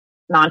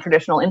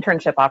non-traditional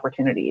internship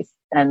opportunities?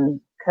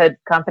 And could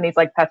companies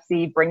like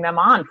Pepsi bring them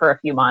on for a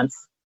few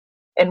months?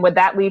 And would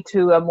that lead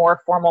to a more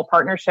formal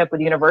partnership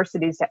with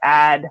universities to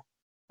add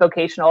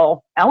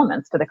vocational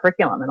elements to the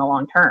curriculum in the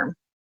long term,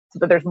 so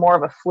that there's more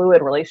of a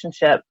fluid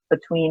relationship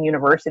between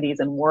universities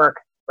and work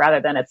rather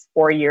than it's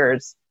 4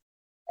 years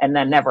and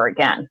then never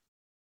again?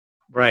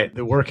 Right.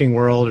 The working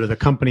world or the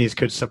companies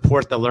could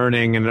support the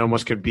learning, and it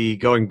almost could be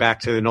going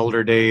back to an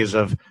older days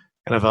of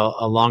kind of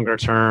a longer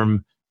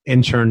term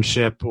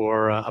internship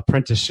or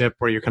apprenticeship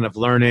where you're kind of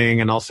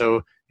learning and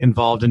also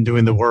involved in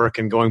doing the work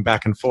and going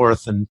back and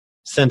forth. And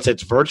since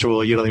it's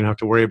virtual, you don't even have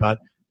to worry about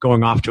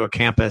going off to a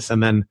campus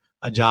and then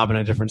a job in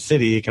a different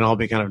city. It can all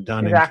be kind of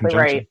done exactly in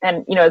conjunction.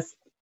 Right. And,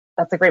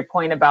 that's a great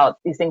point about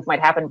these things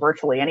might happen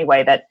virtually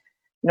anyway, that,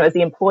 as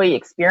the employee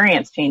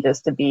experience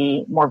changes to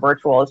be more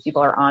virtual, as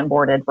people are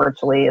onboarded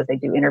virtually, as they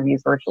do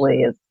interviews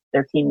virtually, as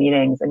their team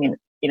meetings,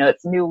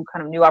 it's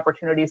new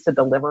opportunities to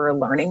deliver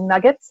learning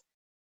nuggets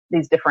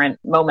these different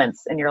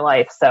moments in your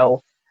life.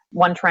 So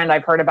one trend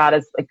I've heard about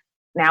is like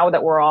now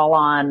that we're all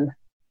on,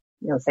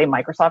 say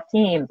Microsoft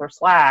Teams or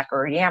Slack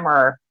or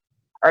Yammer,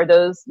 are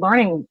those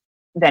learning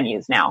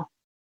venues now?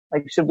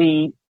 Like, should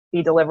we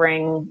be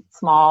delivering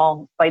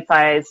small,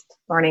 bite-sized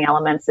learning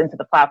elements into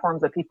the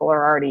platforms that people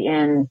are already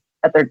in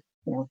at their,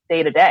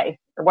 day to day?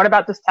 Or what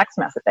about just text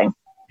messaging?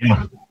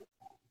 Yeah.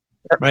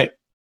 Right.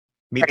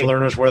 Meet the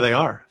learners where they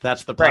are.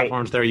 That's the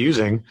platforms they're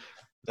using.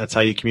 That's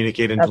how you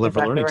communicate and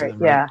deliver learning to them.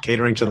 Right?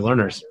 Catering to the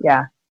learners.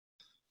 Yeah.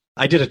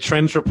 I did a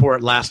trends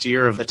report last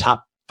year of the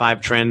top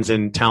 5 trends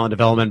in talent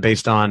development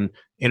based on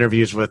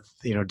interviews with,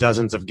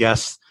 dozens of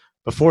guests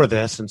before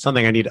this, and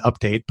something I need to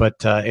update,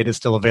 but it is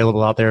still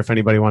available out there if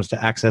anybody wants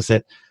to access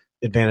it,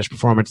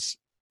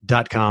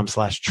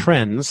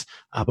 advantageperformance.com/trends.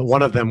 But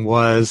one of them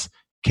was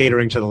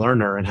catering to the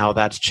learner and how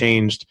that's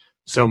changed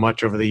so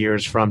much over the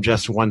years from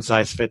just one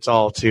size fits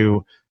all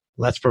to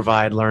let's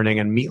provide learning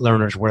and meet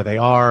learners where they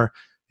are.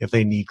 If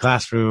they need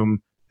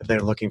classroom, if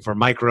they're looking for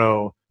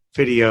micro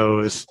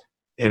videos,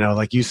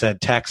 like you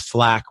said, text,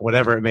 Slack,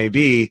 whatever it may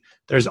be,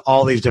 there's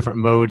all these different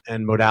modes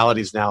and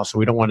modalities now. So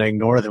we don't want to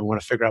ignore them. We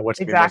want to figure out what's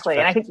exactly.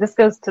 And I think this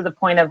goes to the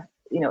point of,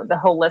 the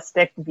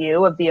holistic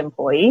view of the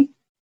employee.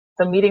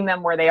 So meeting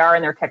them where they are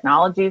in their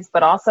technologies,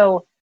 but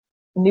also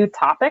new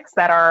topics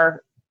that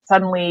are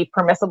suddenly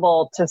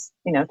permissible to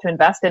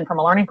invest in from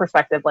a learning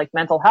perspective, like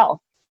mental health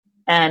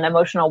and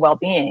emotional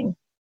well-being.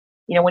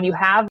 When you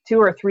have 2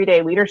 or 3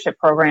 day leadership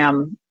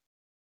program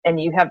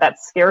and you have that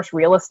scarce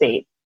real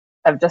estate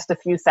of just a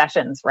few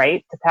sessions,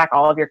 right, to pack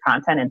all of your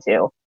content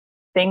into,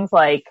 things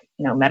like,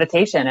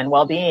 meditation and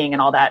well-being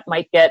and all that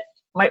might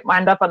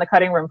wind up on the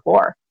cutting room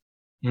floor.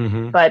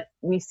 Mm-hmm. But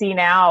we see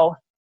now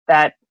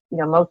that,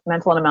 most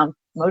mental and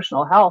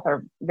emotional health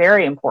are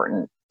very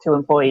important to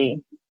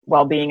employee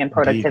well-being and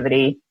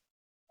productivity. Indeed.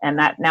 And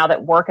that now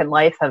that work and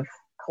life have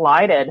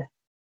collided,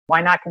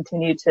 why not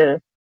continue to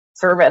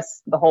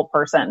service the whole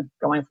person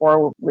going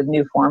forward with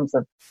new forms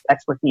of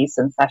expertise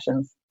and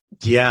sessions?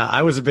 Yeah,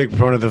 I was a big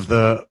proponent of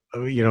the,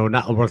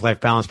 not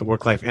work-life balance, but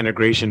work-life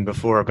integration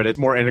before, but it's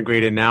more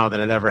integrated now than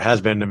it ever has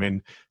been. I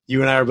mean,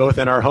 you and I are both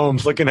in our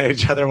homes looking at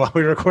each other while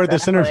we record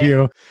this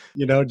interview,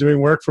 doing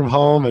work from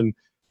home and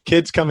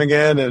kids coming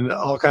in and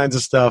all kinds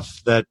of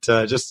stuff that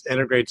just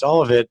integrates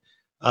all of it.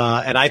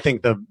 And I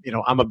think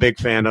I'm a big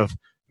fan of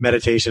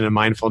meditation and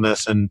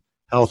mindfulness and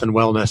health and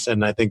wellness.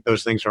 And I think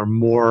those things are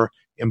more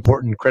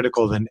important,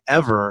 critical than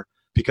ever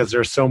because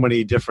there's so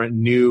many different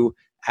new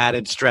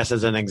added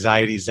stresses and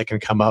anxieties that can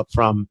come up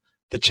from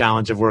the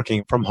challenge of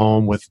working from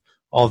home with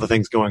all the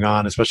things going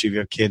on, especially if you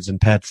have kids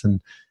and pets and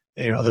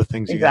other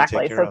things you got to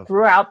take care of. So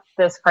throughout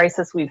this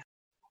crisis, we've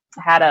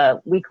had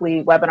a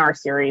weekly webinar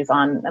series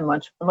on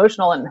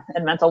emotional and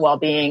mental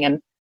well-being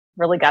and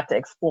really got to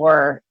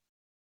explore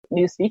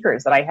new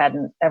speakers that I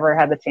hadn't ever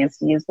had the chance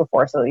to use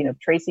before. So,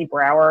 Tracy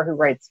Brower, who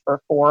writes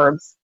for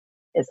Forbes,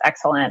 is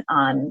excellent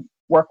on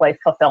work-life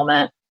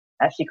fulfillment,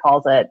 as she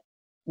calls it.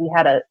 We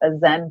had a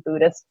Zen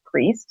Buddhist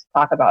priest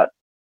talk about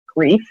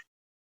grief.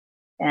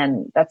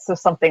 And that's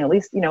just something, at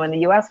least, in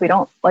the US, we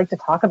don't like to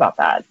talk about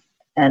that.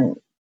 And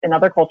in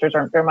other cultures,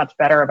 they're much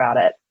better about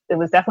it. It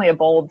was definitely a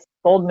bold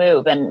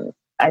move. And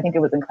I think it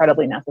was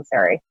incredibly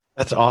necessary.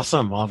 That's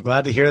awesome. Well, I'm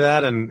glad to hear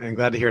that and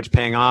glad to hear it's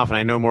paying off. And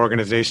I know more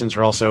organizations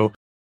are also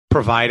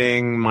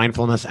providing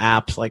mindfulness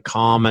apps like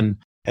Calm and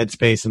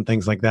Headspace and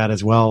things like that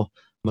as well.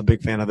 I'm a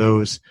big fan of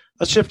those.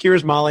 Let's shift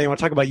gears, Molly. I want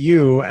to talk about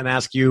you and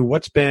ask you,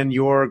 what's been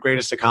your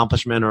greatest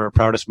accomplishment or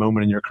proudest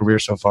moment in your career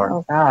so far?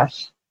 Oh,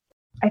 gosh.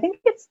 I think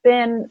it's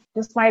been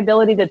just my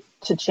ability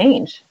to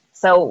change.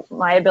 So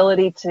my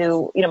ability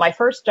to, my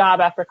first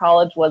job after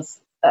college was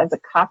as a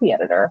copy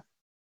editor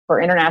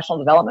for international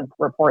development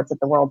reports at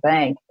the World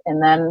Bank.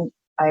 And then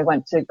I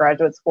went to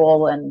graduate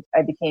school and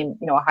I became,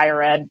 a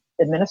higher ed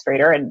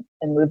administrator and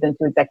moved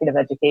into executive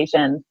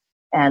education.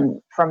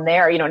 And from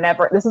there,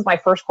 this is my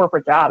first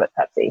corporate job at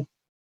Pepsi.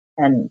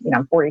 And,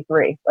 I'm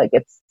 43.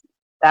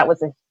 That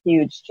was a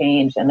huge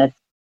change. And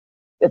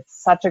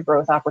it's such a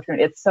growth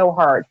opportunity. It's so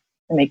hard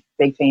to make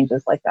big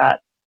changes like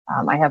that.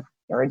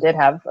 I did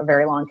have a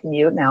very long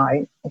commute. Now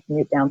I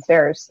commute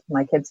downstairs,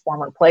 my kid's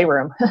former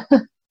playroom.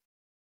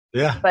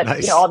 Yeah. But,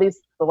 nice. all the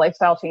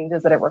lifestyle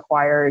changes that it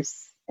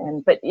requires.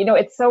 But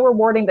it's so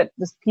rewarding that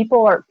just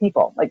people are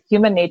people. Like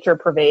human nature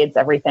pervades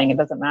everything. It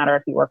doesn't matter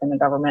if you work in the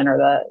government or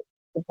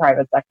the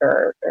private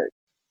sector, or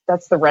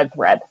that's the red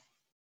thread.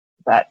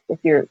 That if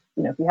you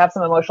have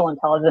some emotional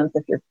intelligence,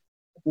 if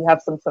you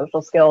have some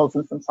social skills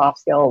and some soft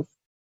skills,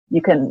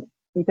 you can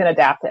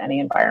adapt to any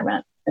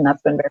environment. And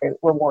that's been very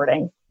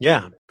rewarding.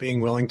 Yeah.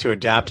 Being willing to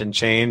adapt and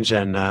change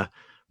and,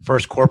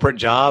 first corporate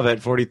job at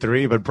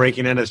 43, but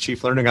breaking in as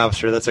chief learning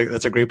officer, that's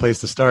a great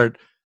place to start.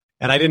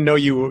 And I didn't know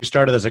you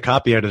started as a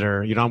copy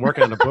editor. I'm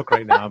working on a book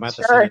right now. I'm at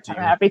the sure, I'm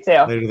happy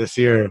to. Later this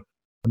year. I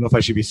don't know if I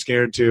should be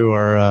scared to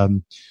or,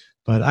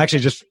 but actually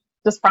just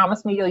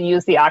promise me you'll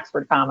use the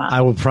Oxford comma.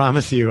 I will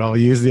promise you I'll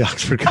use the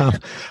Oxford comma.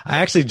 I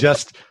actually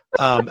just,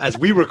 as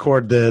we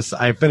record this,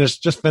 I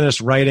just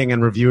finished writing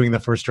and reviewing the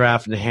first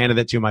draft and handed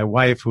it to my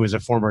wife, who is a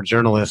former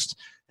journalist.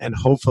 And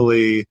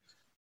hopefully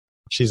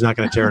she's not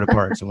going to tear it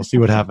apart. So we'll see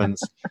what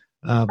happens.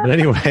 But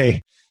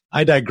anyway,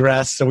 I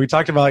digress. So we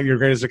talked about your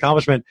greatest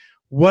accomplishment.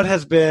 What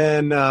has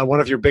been one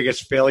of your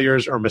biggest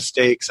failures or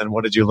mistakes, and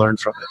what did you learn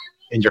from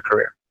it in your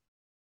career?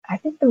 I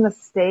think the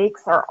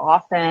mistakes are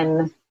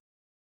often,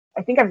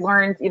 I think I've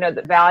learned,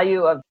 the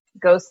value of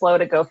go slow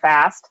to go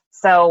fast.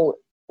 So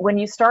when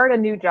you start a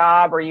new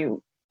job, or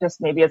you just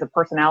maybe as a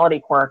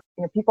personality quirk,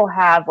 people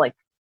have like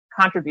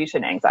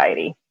contribution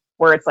anxiety,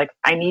 where it's like,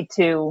 I need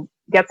to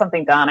get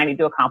something done. I need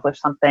to accomplish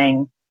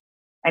something.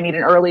 I need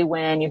an early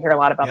win. You hear a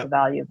lot about the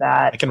value of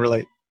that. I can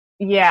relate.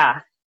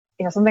 Yeah.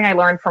 Something I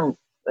learned from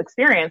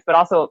experience, but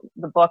also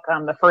the book,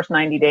 The First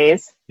 90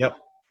 Days,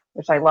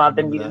 which I loved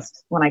and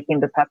used when I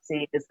came to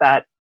Pepsi, is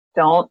that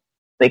don't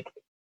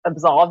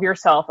absolve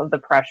yourself of the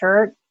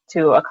pressure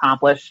to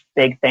accomplish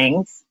big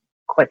things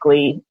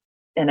quickly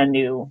in a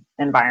new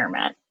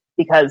environment,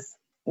 because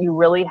you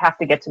really have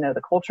to get to know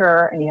the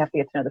culture and you have to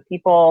get to know the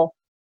people.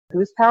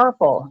 Who's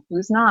powerful?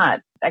 Who's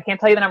not? I can't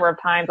tell you the number of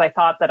times I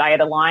thought that I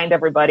had aligned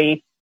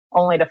everybody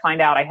only to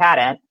find out I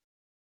hadn't.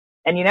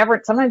 And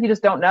sometimes you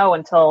just don't know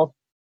until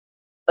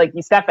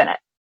you step in it.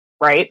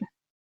 Right.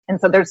 And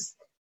so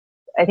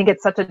I think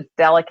it's such a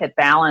delicate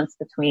balance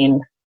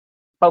between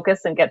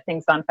focus and get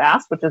things done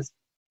fast, which is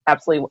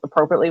absolutely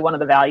appropriately one of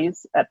the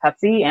values at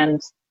Pepsi,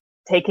 and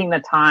taking the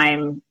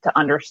time to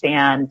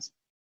understand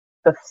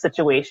the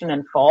situation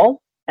in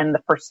full and the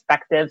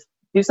perspectives,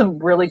 do some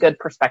really good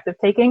perspective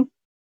taking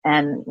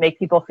and make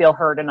people feel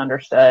heard and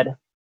understood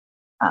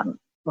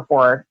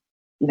before,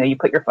 you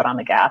put your foot on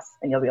the gas,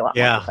 and you'll be a lot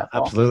more successful. Yeah,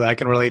 absolutely. I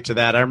can relate to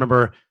that. I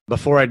remember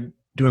before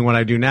doing what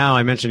I do now,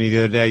 I mentioned to you the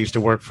other day, I used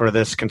to work for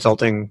this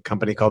consulting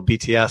company called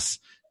BTS,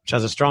 which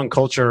has a strong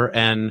culture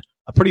and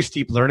a pretty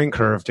steep learning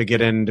curve to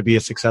get in to be a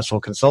successful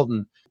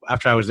consultant.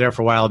 After I was there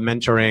for a while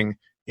mentoring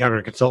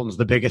younger consultants,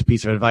 the biggest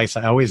piece of advice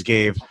I always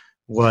gave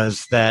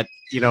was that,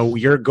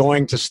 you're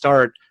going to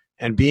start,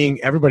 and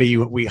everybody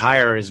we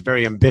hire is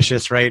very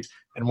ambitious, right?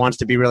 And wants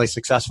to be really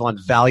successful and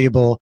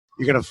valuable.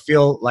 You're going to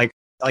feel like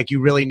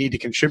you really need to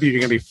contribute.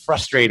 You're going to be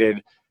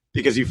frustrated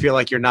because you feel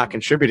like you're not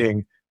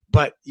contributing.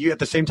 But you, at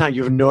the same time,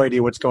 you have no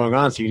idea what's going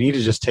on. So you need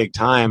to just take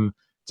time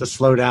to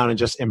slow down and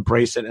just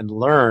embrace it and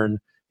learn.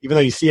 Even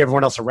though you see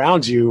everyone else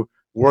around you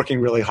working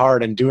really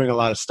hard and doing a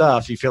lot of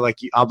stuff, you feel like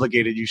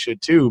you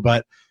should too.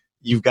 But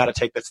you've got to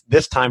take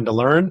this time to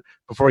learn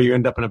before you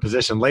end up in a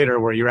position later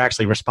where you're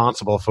actually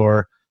responsible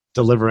for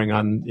delivering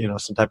on,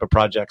 some type of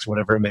projects,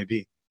 whatever it may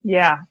be.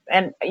 Yeah.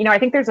 And, I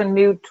think there's a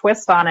new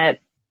twist on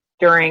it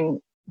during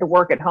the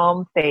work at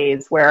home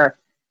phase, where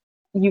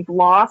you've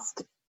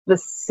lost the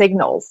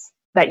signals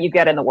that you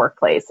get in the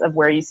workplace of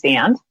where you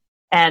stand.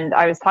 And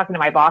I was talking to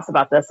my boss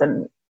about this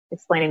and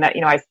explaining that,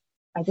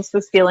 I just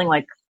was feeling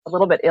like a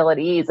little bit ill at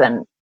ease.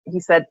 And he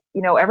said,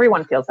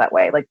 everyone feels that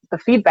way. Like, the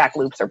feedback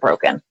loops are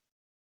broken.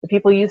 The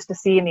people you used to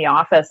see in the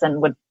office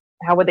and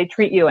how would they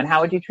treat you and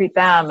how would you treat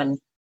them? And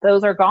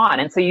those are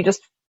gone. And so you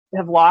just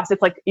have lost.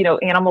 It's like,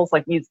 animals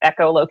use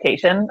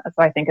echolocation. That's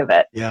how I think of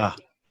it. Yeah.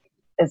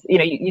 As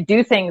you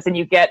do things and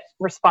you get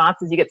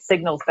responses, you get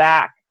signals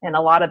back. And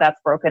a lot of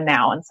that's broken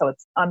now. And so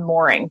it's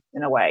unmooring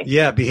in a way.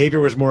 Yeah. Behavior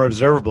was more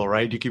observable,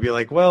 right? You could be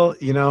like, well,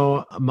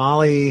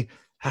 Molly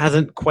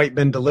hasn't quite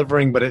been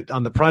delivering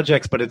on the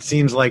projects, but it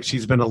seems like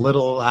she's been a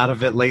little out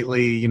of it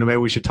lately. Maybe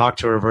we should talk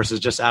to her, versus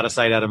just out of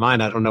sight, out of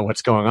mind. I don't know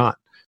what's going on.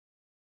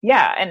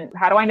 Yeah. And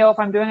how do I know if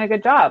I'm doing a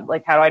good job?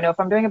 How do I know if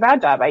I'm doing a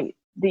bad job?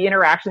 The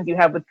interactions you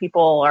have with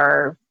people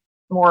are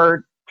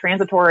more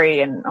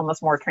transitory and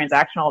almost more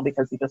transactional,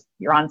 because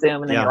you're on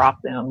Zoom and then you're off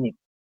Zoom.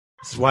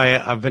 This is why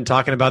I've been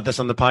talking about this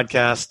on the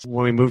podcast.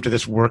 When we move to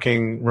this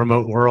working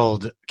remote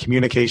world,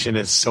 communication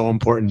is so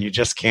important. You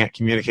just can't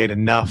communicate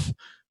enough,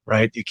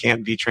 right? You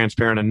can't be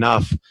transparent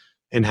enough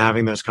in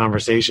having those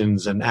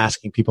conversations and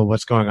asking people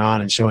what's going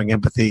on and showing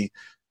empathy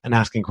and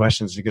asking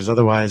questions, because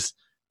otherwise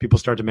people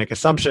start to make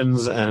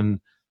assumptions and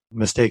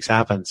mistakes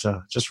happen.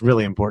 So just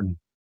really important.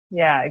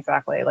 Yeah,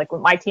 exactly. Like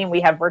with my team,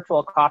 we have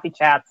virtual coffee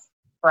chats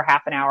for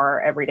half an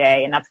hour every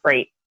day. And that's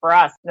great for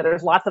us.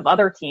 There's lots of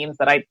other teams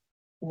that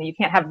you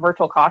can't have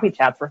virtual coffee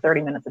chats for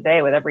 30 minutes a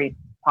day with every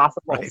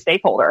possible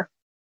stakeholder.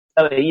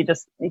 So you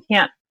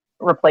can't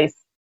replace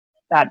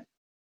that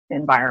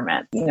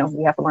environment.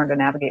 We have to learn to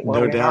navigate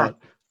where we are.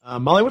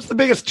 Molly, what's the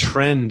biggest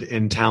trend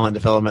in talent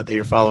development that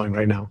you're following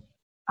right now?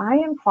 I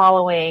am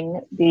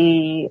following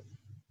the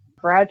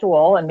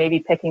gradual and maybe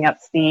picking up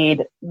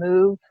speed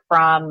move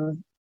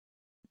from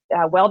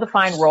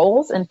well-defined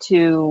roles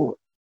into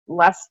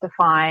less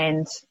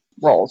defined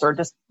roles, or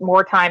just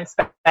more time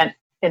spent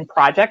in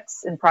project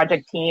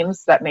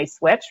teams that may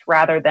switch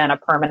rather than a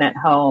permanent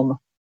home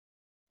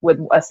with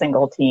a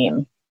single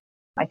team.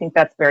 I think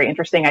that's very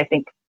interesting. I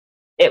think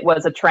it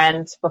was a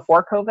trend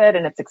before COVID,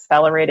 and it's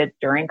accelerated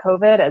during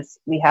COVID as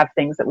we have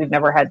things that we've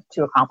never had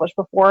to accomplish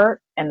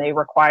before, and they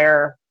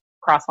require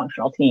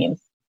cross-functional teams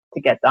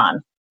to get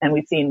done. And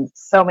we've seen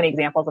so many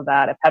examples of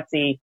that at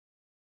Pepsi,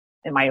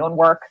 in my own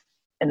work,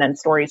 and then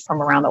stories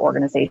from around the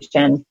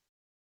organization.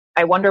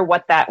 I wonder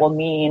what that will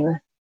mean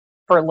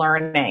for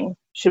learning.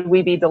 Should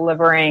we be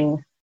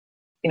delivering,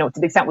 to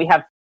the extent we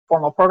have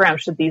formal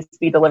programs should these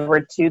be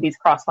delivered to these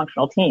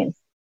cross-functional teams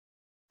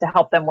to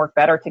help them work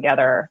better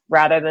together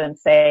rather than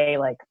say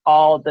like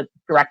all the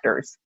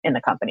directors in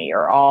the company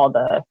or all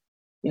the,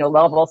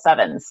 level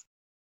 7s.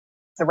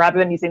 So rather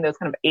than using those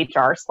kind of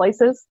HR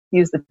slices,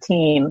 use the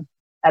team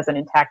as an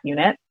intact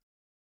unit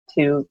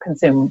to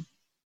consume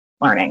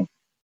learning.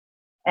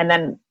 And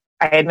then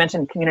I had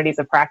mentioned communities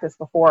of practice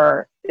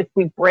before. If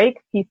we break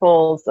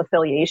people's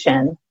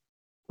affiliation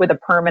with a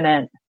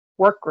permanent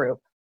work group,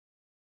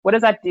 what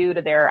does that do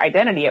to their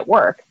identity at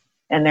work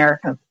and their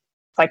kind of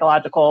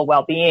psychological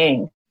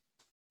well-being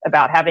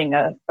about having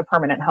a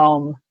permanent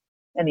home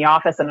in the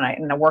office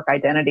and a work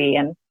identity?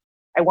 And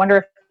I wonder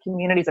if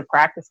communities of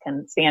practice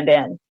can stand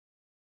in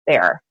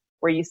there,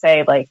 where you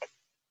say like,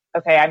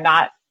 okay, I'm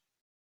not,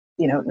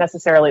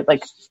 necessarily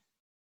like,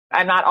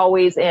 I'm not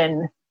always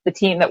in the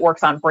team that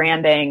works on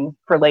branding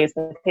for Lay's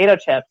potato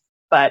chips,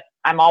 but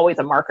I'm always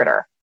a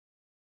marketer.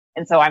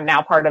 And so I'm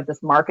now part of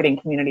this marketing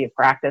community of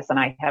practice, and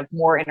I have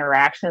more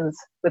interactions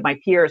with my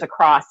peers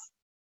across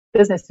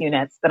business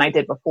units than I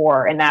did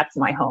before. And that's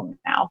my home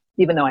now,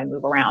 even though I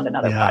move around in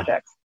other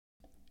projects.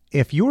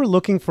 If you're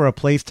looking for a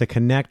place to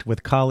connect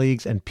with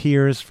colleagues and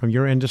peers from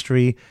your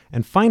industry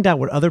and find out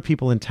what other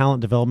people in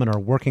talent development are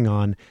working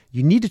on,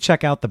 you need to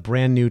check out the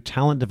brand new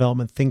Talent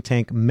Development Think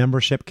Tank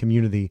membership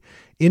community.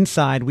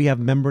 Inside, we have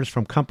members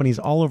from companies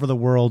all over the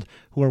world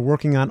who are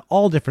working on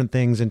all different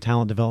things in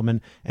talent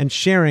development and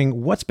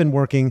sharing what's been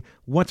working,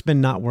 what's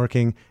been not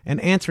working,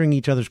 and answering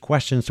each other's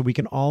questions so we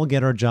can all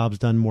get our jobs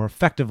done more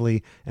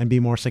effectively and be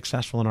more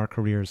successful in our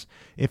careers.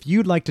 If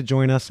you'd like to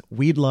join us,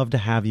 we'd love to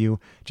have you.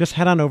 Just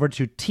head on over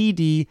to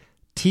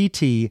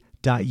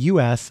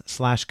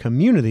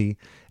tdtt.us/community,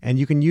 and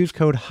you can use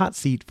code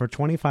HOTSEAT for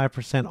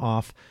 25%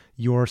 off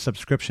your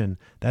subscription.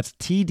 That's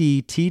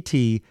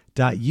tdtt.us/community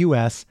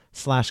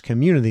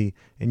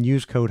and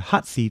use code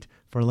HOTSEAT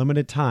for a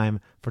limited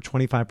time for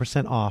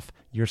 25% off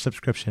your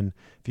subscription.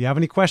 If you have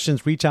any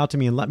questions, reach out to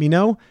me and let me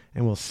know,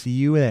 and we'll see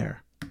you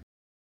there.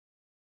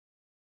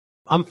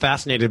 I'm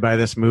fascinated by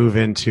this move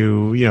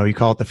into, you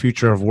call it the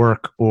future of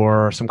work,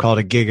 or some call it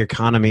a gig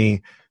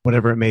economy,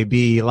 whatever it may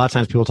be. A lot of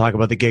times people talk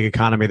about the gig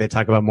economy. They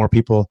talk about more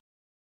people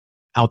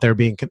out there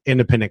being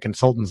independent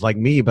consultants like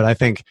me. But I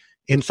think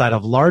inside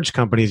of large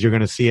companies, you're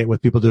going to see it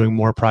with people doing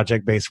more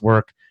project-based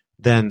work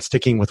than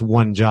sticking with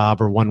one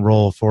job or one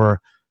role for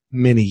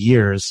many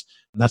years.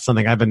 And that's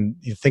something I've been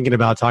thinking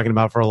about, talking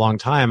about for a long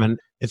time. And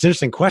it's an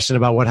interesting question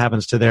about what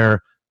happens to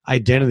their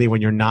identity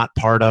when you're not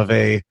part of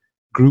a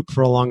group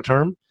for a long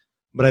term.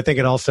 But I think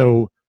it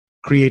also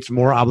creates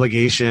more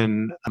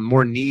obligation,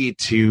 more need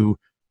to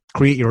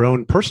create your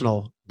own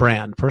personal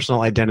brand,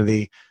 personal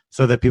identity,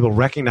 so that people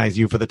recognize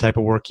you for the type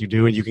of work you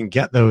do, and you can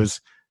get those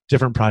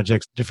different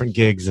projects, different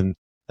gigs. And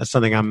that's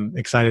something I'm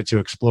excited to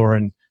explore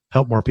and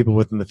help more people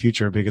with in the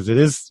future, because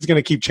it's going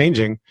to keep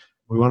changing.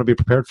 We want to be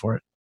prepared for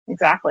it.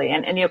 Exactly.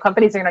 And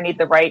companies are going to need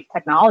the right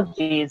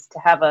technologies to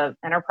have an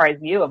enterprise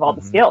view of all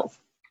the skills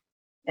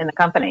in the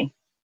company.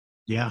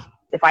 Yeah.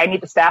 If I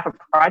need to staff a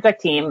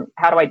project team,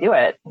 how do I do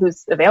it?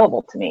 Who's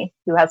available to me?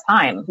 Who has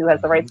time? Who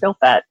has the right skill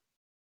set?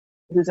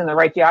 Who's in the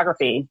right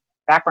geography,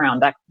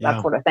 background, that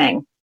sort of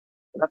thing.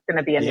 So that's going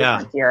to be a new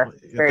frontier.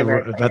 Very,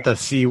 very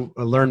exciting.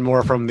 Learn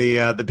more from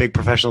the big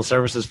professional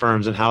services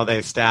firms and how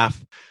they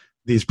staff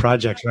these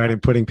projects, right?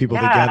 And putting people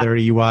together,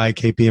 EY,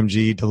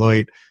 KPMG,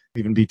 Deloitte,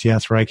 even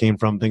BTS, where I came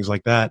from, things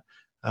like that,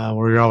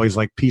 where you're always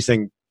like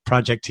piecing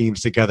project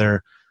teams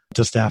together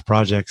to staff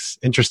projects.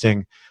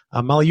 Interesting.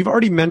 Molly, you've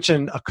already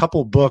mentioned a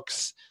couple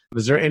books.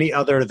 Is there any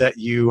other that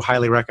you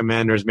highly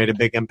recommend or has made a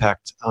big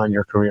impact on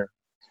your career?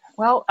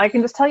 Well, I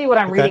can just tell you what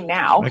I'm reading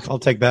now. I'll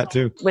take that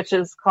too. Which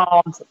is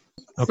called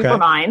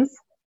Superminds.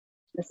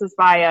 This is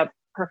by a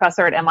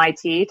professor at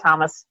MIT,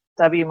 Thomas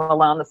W.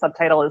 Malone. The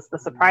subtitle is The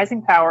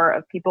Surprising Power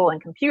of People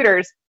and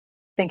Computers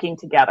Thinking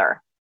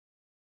Together.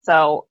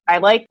 So I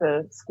like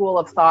the school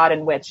of thought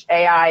in which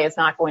AI is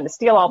not going to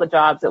steal all the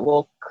jobs. It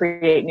will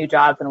create new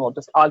jobs and will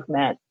just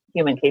augment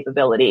human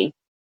capability.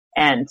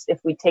 And if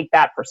we take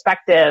that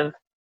perspective,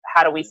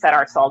 how do we set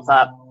ourselves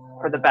up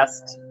for the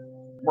best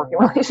working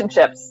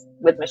relationships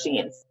with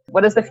machines?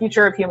 What is the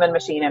future of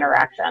human-machine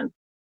interaction?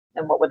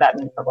 And what would that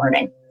mean for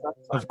learning?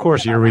 Of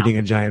course, you're reading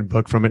a giant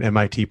book from an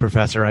MIT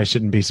professor. I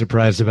shouldn't be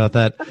surprised about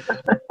that.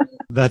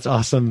 That's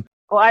awesome.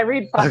 Well, I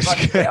read fun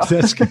books too.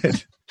 That's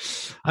good.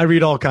 I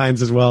read all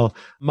kinds as well.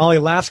 Molly,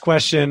 last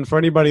question for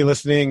anybody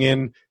listening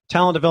in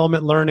talent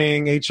development,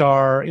 learning,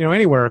 HR,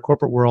 anywhere,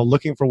 corporate world,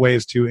 looking for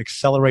ways to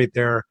accelerate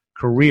their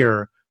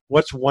career.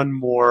 What's one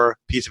more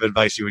piece of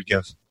advice you would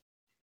give?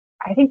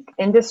 I think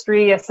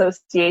industry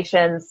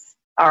associations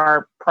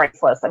are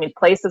priceless. I mean,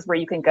 places where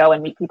you can go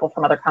and meet people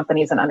from other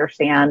companies and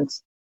understand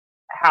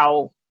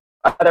how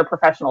other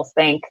professionals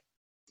think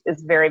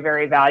is very,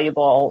 very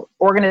valuable.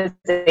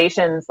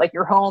 Organizations like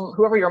your home,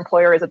 whoever your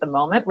employer is at the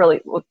moment,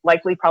 really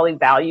likely probably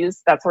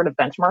values that sort of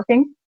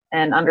benchmarking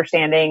and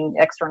understanding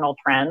external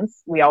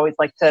trends. We always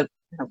like to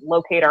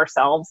locate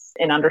ourselves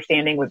in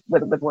understanding with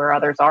where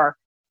others are.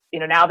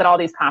 Now that all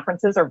these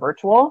conferences are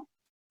virtual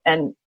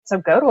and So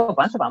go to a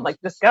bunch of them, like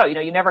just go.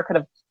 You never could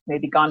have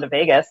maybe gone to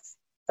Vegas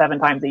 7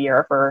 times a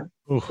year for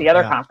the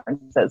other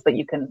conferences, but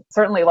you can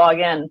certainly log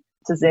in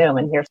to Zoom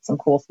and hear some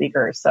cool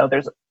speakers. So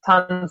there's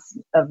tons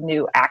of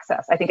new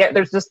access. I think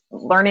there's just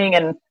learning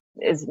and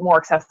is more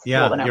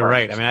accessible than ever. You're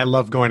right. I mean, I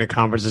love going to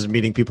conferences and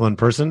meeting people in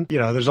person.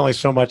 There's only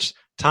so much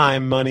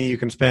time, money you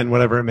can spend,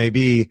 whatever it may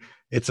be.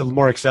 It's a little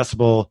more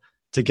accessible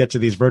to get to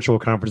these virtual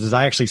conferences.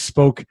 I actually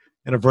spoke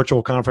in a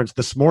virtual conference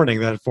this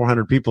morning that had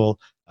 400 people.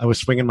 I was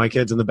swinging my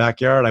kids in the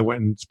backyard. I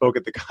went and spoke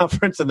at the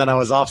conference, and then I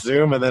was off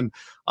Zoom and then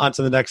on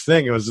to the next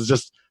thing. It was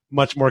just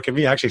much more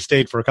convenient. I actually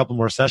stayed for a couple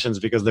more sessions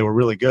because they were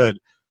really good,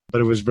 but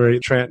it was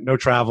no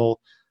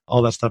travel.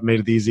 All that stuff made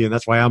it easy. And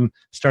that's why I'm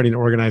starting to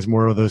organize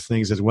more of those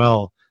things as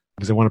well,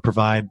 because I want to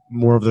provide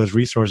more of those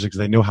resources because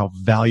I know how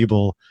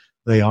valuable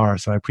they are.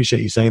 So I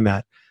appreciate you saying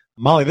that.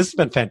 Molly, this has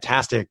been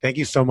fantastic. Thank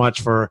you so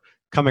much for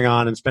coming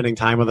on and spending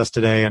time with us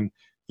today and,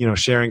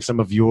 sharing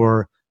some of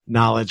your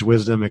knowledge,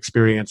 wisdom,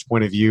 experience,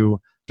 point of view.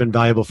 It's been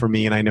valuable for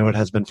me, and I know it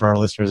has been for our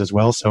listeners as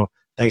well. So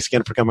thanks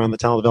again for coming on the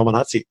Talent Development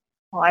Hot Seat.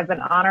 Well, I've been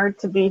honored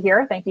to be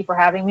here. Thank you for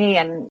having me.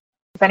 And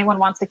if anyone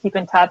wants to keep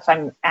in touch,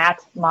 I'm at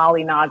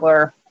Molly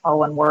Nagler, all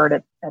one word,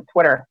 at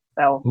Twitter.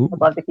 So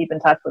I'd love to keep in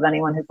touch with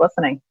anyone who's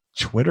listening.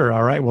 Twitter.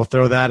 All right. We'll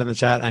throw that in the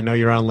chat. I know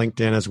you're on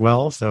LinkedIn as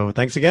well. So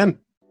thanks again.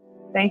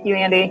 Thank you,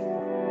 Andy.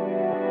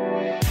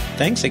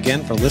 Thanks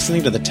again for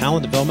listening to the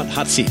Talent Development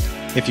Hot Seat.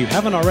 If you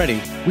haven't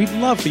already, we'd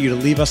love for you to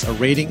leave us a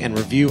rating and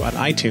review on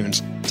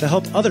iTunes to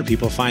help other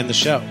people find the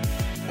show.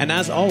 And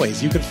as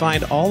always, you can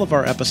find all of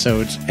our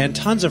episodes and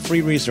tons of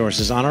free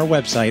resources on our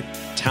website,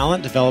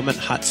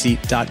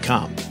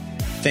 talentdevelopmenthotseat.com.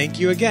 Thank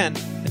you again,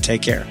 and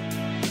take care.